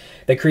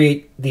 They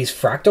create these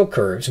fractal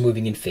curves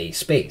moving in phase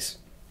space.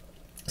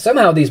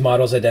 Somehow these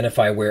models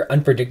identify where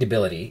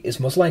unpredictability is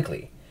most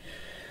likely,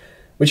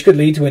 which could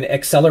lead to an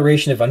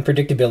acceleration of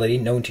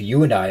unpredictability known to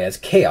you and I as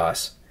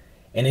chaos,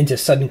 and into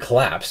sudden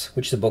collapse,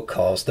 which the book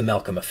calls the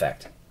Malcolm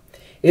effect.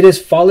 It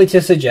is folly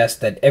to suggest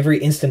that every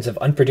instance of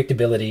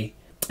unpredictability,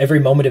 every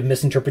moment of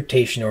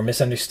misinterpretation or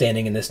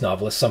misunderstanding in this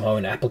novel is somehow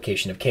an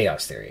application of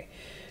chaos theory.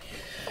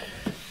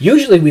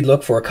 Usually we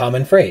look for a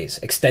common phrase,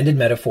 extended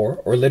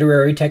metaphor, or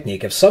literary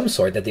technique of some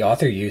sort that the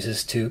author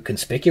uses to,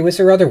 conspicuous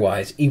or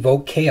otherwise,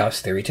 evoke chaos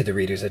theory to the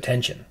reader's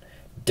attention.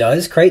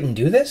 Does Crichton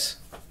do this?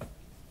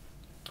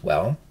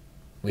 Well,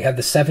 we have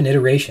the 7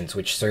 iterations,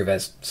 which serve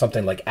as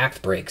something like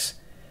act breaks,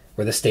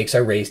 where the stakes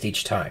are raised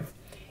each time.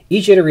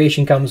 Each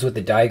iteration comes with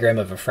the diagram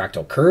of a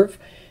fractal curve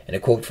and a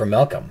quote from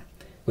Malcolm,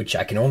 which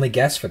I can only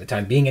guess for the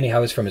time being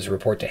anyhow is from his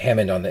report to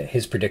Hammond on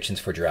his predictions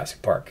for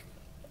Jurassic Park.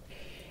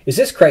 Is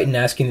this Crichton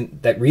asking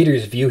that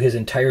readers view his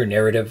entire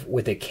narrative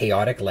with a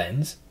chaotic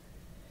lens?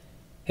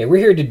 Hey, we're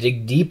here to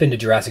dig deep into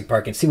Jurassic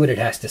Park and see what it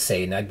has to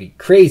say, and I'd be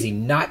crazy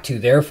not to,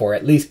 therefore,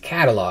 at least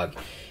catalog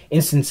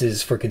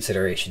instances for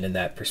consideration in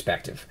that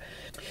perspective.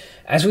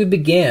 As we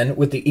began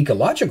with the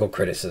ecological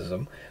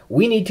criticism,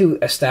 we need to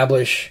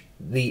establish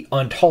the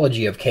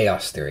ontology of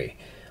chaos theory,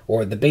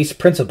 or the base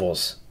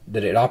principles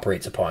that it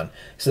operates upon,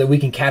 so that we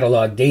can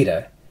catalog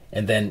data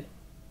and then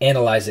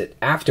analyze it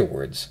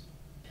afterwards.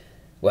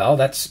 Well,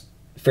 that's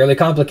fairly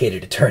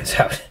complicated, it turns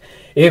out.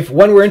 If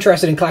one were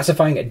interested in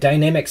classifying a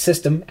dynamic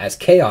system as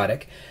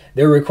chaotic,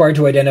 they were required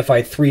to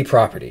identify 3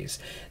 properties: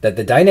 that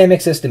the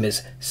dynamic system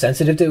is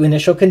sensitive to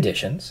initial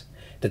conditions,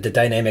 that the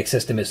dynamic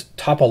system is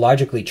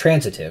topologically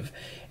transitive,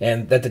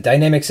 and that the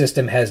dynamic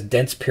system has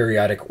dense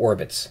periodic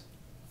orbits.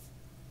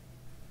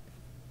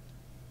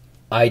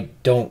 I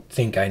don't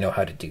think I know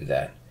how to do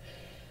that.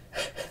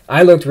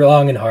 I looked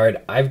long and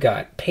hard. I've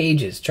got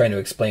pages trying to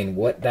explain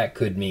what that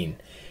could mean,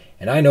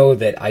 and I know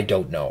that I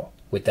don't know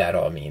what that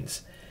all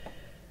means.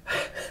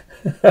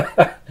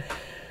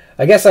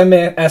 I guess I'm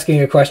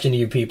asking a question to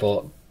you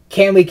people.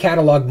 Can we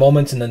catalog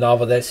moments in the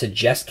novel that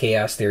suggest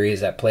chaos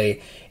theories at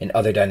play in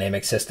other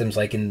dynamic systems,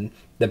 like in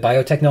the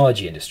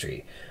biotechnology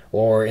industry,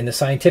 or in the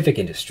scientific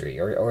industry,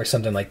 or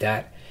something like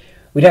that?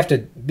 We'd have to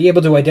be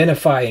able to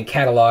identify and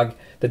catalog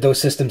that those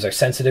systems are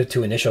sensitive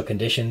to initial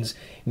conditions,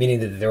 meaning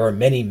that there are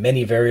many,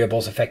 many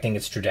variables affecting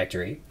its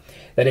trajectory,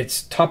 that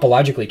it's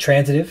topologically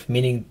transitive,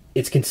 meaning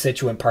its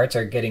constituent parts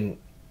are getting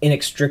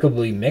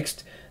inextricably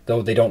mixed,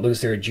 though they don't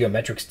lose their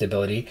geometric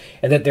stability,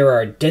 and that there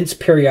are dense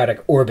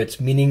periodic orbits,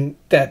 meaning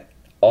that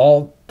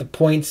all the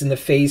points in the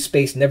phase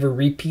space never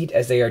repeat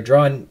as they are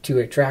drawn to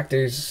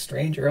attractors,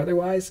 strange or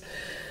otherwise.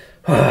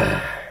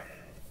 Yeah,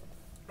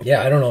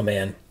 I don't know,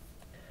 man.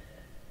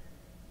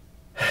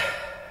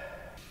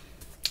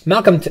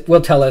 Malcolm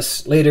will tell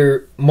us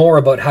later more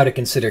about how to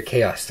consider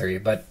chaos theory,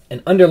 but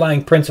an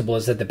underlying principle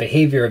is that the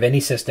behavior of any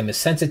system is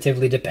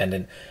sensitively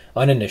dependent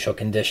on initial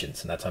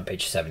conditions, and that's on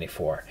page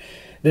 74.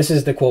 This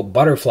is the, quote,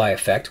 butterfly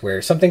effect,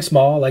 where something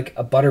small, like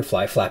a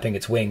butterfly flapping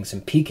its wings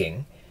and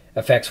peaking,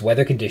 affects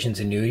weather conditions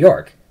in New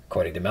York,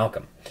 according to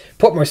Malcolm.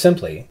 Put more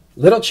simply,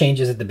 little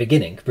changes at the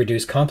beginning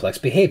produce complex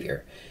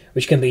behavior,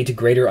 which can lead to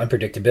greater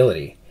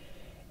unpredictability.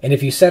 And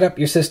if you set up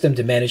your system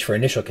to manage for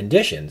initial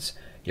conditions,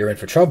 you're in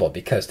for trouble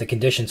because the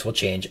conditions will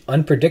change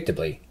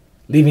unpredictably,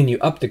 leaving you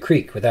up the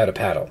creek without a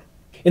paddle.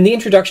 In the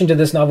introduction to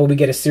this novel, we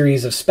get a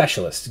series of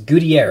specialists,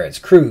 Gutierrez,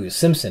 Cruz,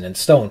 Simpson, and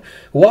Stone,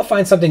 who all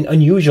find something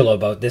unusual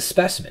about this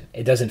specimen.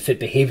 It doesn't fit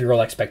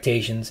behavioral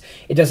expectations,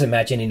 it doesn't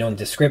match any known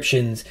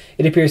descriptions,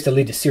 it appears to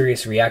lead to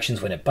serious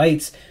reactions when it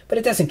bites, but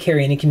it doesn't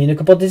carry any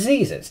communicable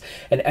diseases.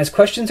 And as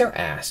questions are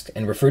asked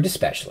and referred to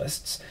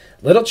specialists,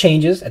 little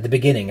changes at the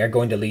beginning are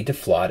going to lead to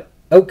flawed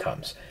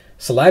outcomes.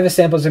 Saliva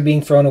samples are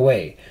being thrown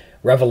away,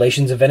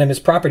 revelations of venomous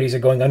properties are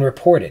going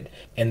unreported,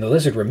 and the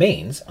lizard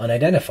remains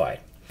unidentified.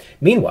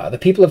 Meanwhile, the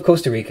people of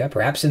Costa Rica,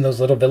 perhaps in those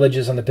little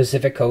villages on the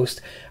Pacific coast,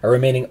 are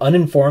remaining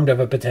uninformed of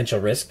a potential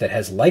risk that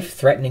has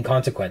life-threatening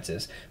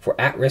consequences for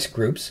at-risk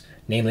groups,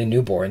 namely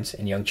newborns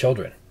and young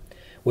children.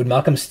 Would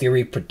Malcolm's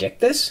theory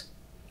predict this?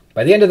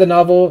 By the end of the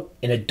novel,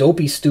 in a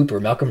dopey stupor,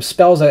 Malcolm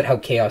spells out how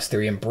chaos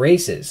theory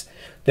embraces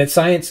that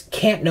science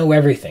can't know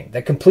everything,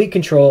 that complete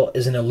control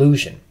is an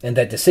illusion, and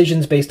that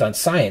decisions based on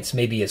science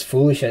may be as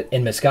foolish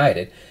and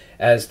misguided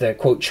as the,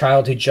 quote,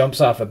 child who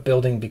jumps off a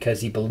building because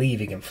he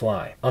believes he can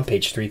fly, on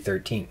page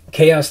 313.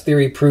 Chaos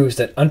theory proves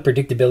that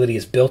unpredictability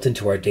is built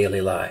into our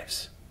daily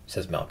lives,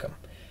 says Malcolm.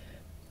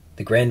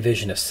 The grand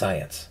vision of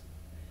science,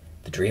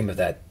 the dream of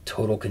that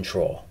total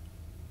control,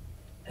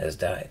 has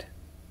died.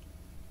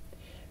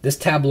 This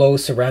tableau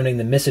surrounding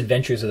the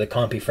misadventures of the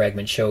Compy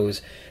fragment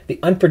shows the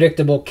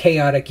unpredictable,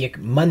 chaotic, yet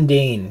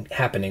mundane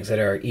happenings that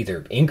are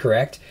either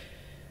incorrect,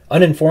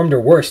 uninformed, or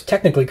worse,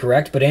 technically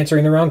correct, but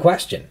answering the wrong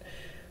question.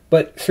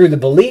 But through the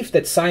belief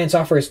that science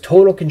offers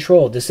total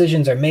control,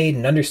 decisions are made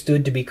and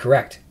understood to be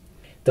correct.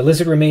 The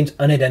lizard remains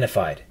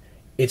unidentified.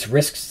 Its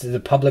risks to the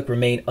public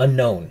remain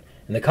unknown,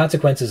 and the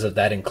consequences of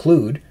that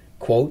include,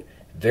 quote,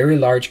 very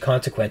large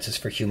consequences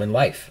for human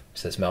life,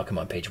 says Malcolm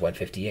on page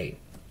 158.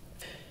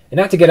 And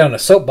not to get on a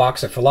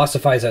soapbox or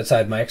philosophize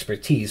outside my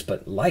expertise,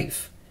 but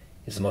life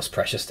is the most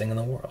precious thing in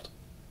the world.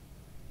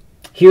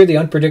 Here the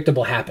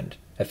unpredictable happened,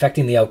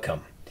 affecting the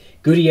outcome.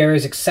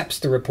 Gutierrez accepts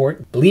the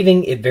report,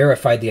 believing it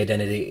verified the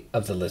identity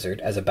of the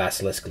lizard as a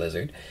basilisk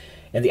lizard,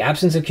 and the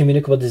absence of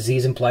communicable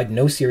disease implied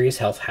no serious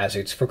health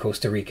hazards for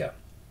Costa Rica.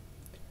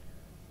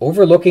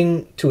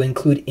 Overlooking to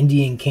include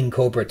Indian king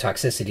cobra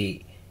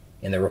toxicity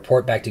in the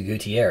report back to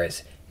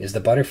Gutierrez is the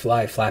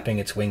butterfly flapping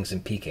its wings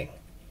and peaking.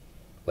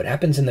 What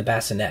happens in the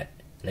bassinet,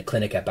 in the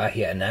clinic at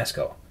Bahia and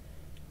Nasco,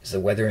 is the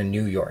weather in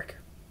New York.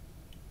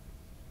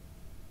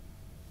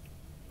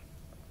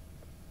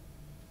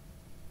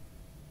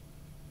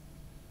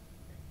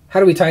 How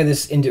do we tie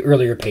this into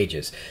earlier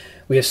pages?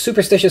 We have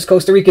superstitious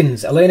Costa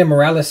Ricans. Elena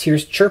Morales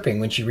hears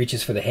chirping when she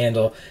reaches for the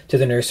handle to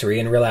the nursery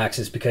and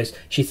relaxes because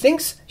she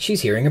thinks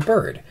she's hearing a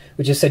bird,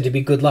 which is said to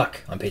be good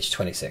luck on page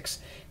 26.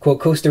 Quote,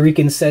 Costa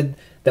Ricans said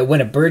that when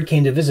a bird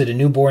came to visit a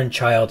newborn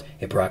child,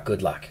 it brought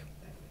good luck.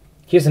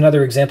 Here's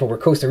another example where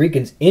Costa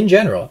Ricans, in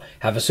general,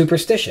 have a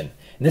superstition,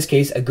 in this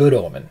case, a good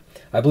omen.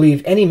 I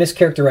believe any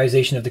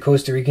mischaracterization of the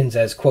Costa Ricans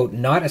as, quote,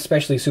 not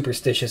especially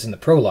superstitious in the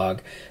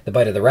prologue, the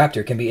bite of the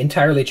raptor, can be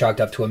entirely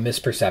chalked up to a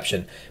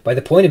misperception by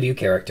the point of view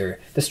character,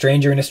 the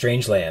stranger in a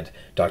strange land,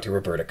 Dr.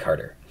 Roberta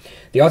Carter.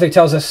 The author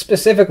tells us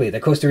specifically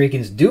that Costa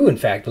Ricans do in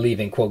fact believe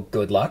in, quote,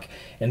 good luck,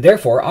 and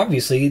therefore,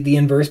 obviously, the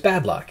inverse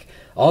bad luck.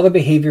 All the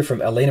behavior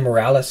from Elena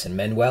Morales and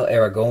Manuel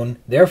Aragon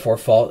therefore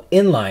fall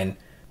in line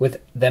with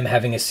them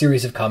having a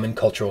series of common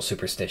cultural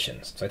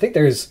superstitions. So I think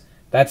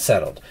that's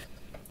settled.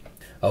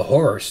 A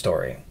horror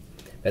story.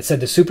 That said,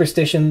 the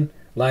superstition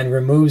line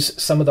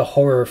removes some of the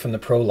horror from the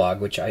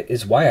prologue, which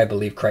is why I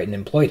believe Crichton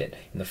employed it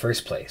in the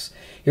first place.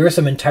 Here are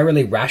some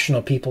entirely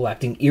rational people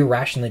acting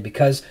irrationally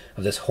because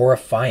of this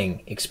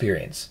horrifying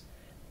experience.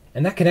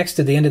 And that connects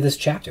to the end of this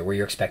chapter, where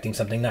you're expecting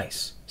something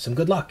nice, some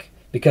good luck,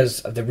 because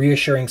of the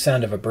reassuring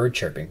sound of a bird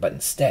chirping, but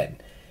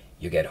instead,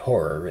 you get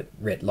horror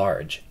writ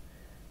large.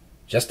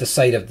 Just the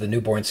sight of the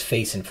newborn's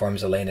face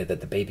informs Elena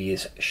that the baby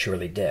is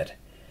surely dead.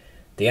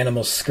 The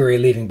animals scurry,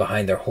 leaving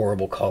behind their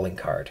horrible calling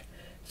card.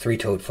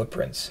 3-toed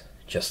footprints,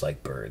 just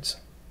like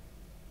birds.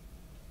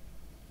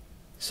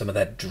 Some of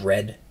that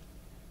dread,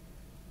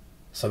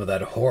 some of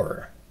that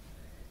horror,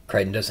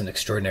 Crichton does an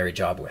extraordinary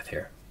job with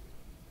here.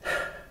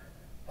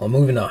 Well,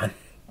 moving on.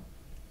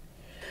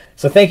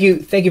 So thank you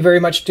very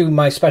much to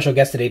my special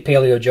guest today,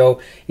 Paleo Joe.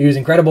 He was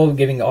incredible,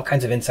 giving all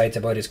kinds of insights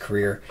about his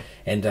career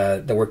and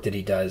the work that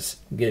he does,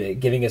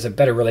 giving us a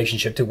better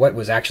relationship to what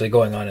was actually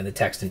going on in the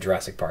text in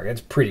Jurassic Park.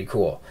 That's pretty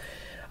cool.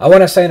 I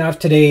want to sign off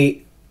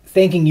today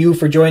thanking you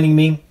for joining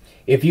me.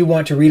 If you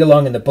want to read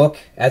along in the book,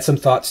 add some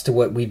thoughts to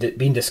what we've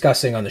been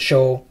discussing on the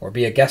show, or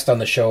be a guest on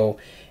the show,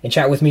 and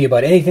chat with me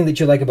about anything that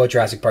you like about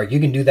Jurassic Park, you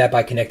can do that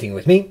by connecting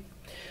with me.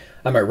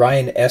 I'm at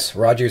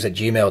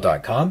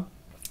ryansrogers@gmail.com.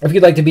 If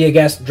you'd like to be a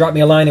guest, drop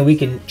me a line and we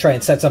can try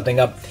and set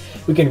something up.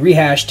 We can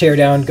rehash, tear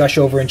down, gush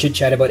over, and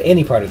chit-chat about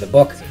any part of the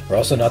book, or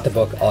also not the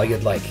book, all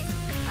you'd like.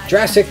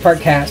 Jurassic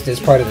Park-Cast is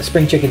part of the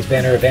Spring Chicken's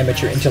banner of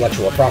amateur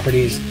intellectual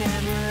properties,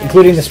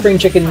 including the Spring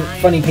Chicken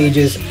Funny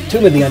Pages,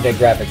 Tomb of the Undead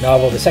graphic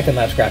novel, the Second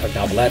Lapse graphic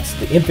novelettes,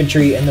 the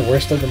Infantry, and the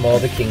worst of them all,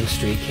 the King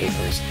Street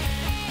Capers.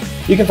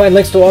 You can find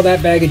links to all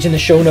that baggage in the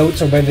show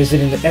notes or by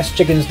visiting the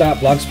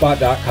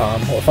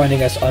schickens.blogspot.com or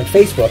finding us on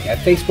Facebook at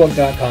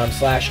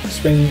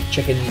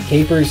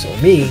facebook.com/springchickencapers, or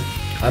me,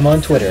 I'm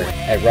on Twitter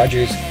at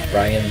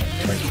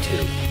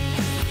RogersRyan22.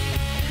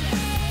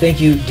 Thank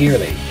you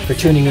dearly for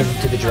tuning in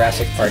to the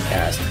Jurassic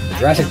Park-Cast, the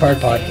Jurassic Park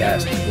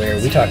podcast, where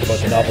we talk about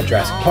the novel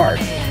Jurassic Park,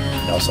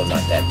 and also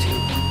Not That Too.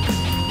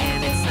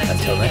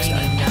 Until next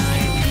time.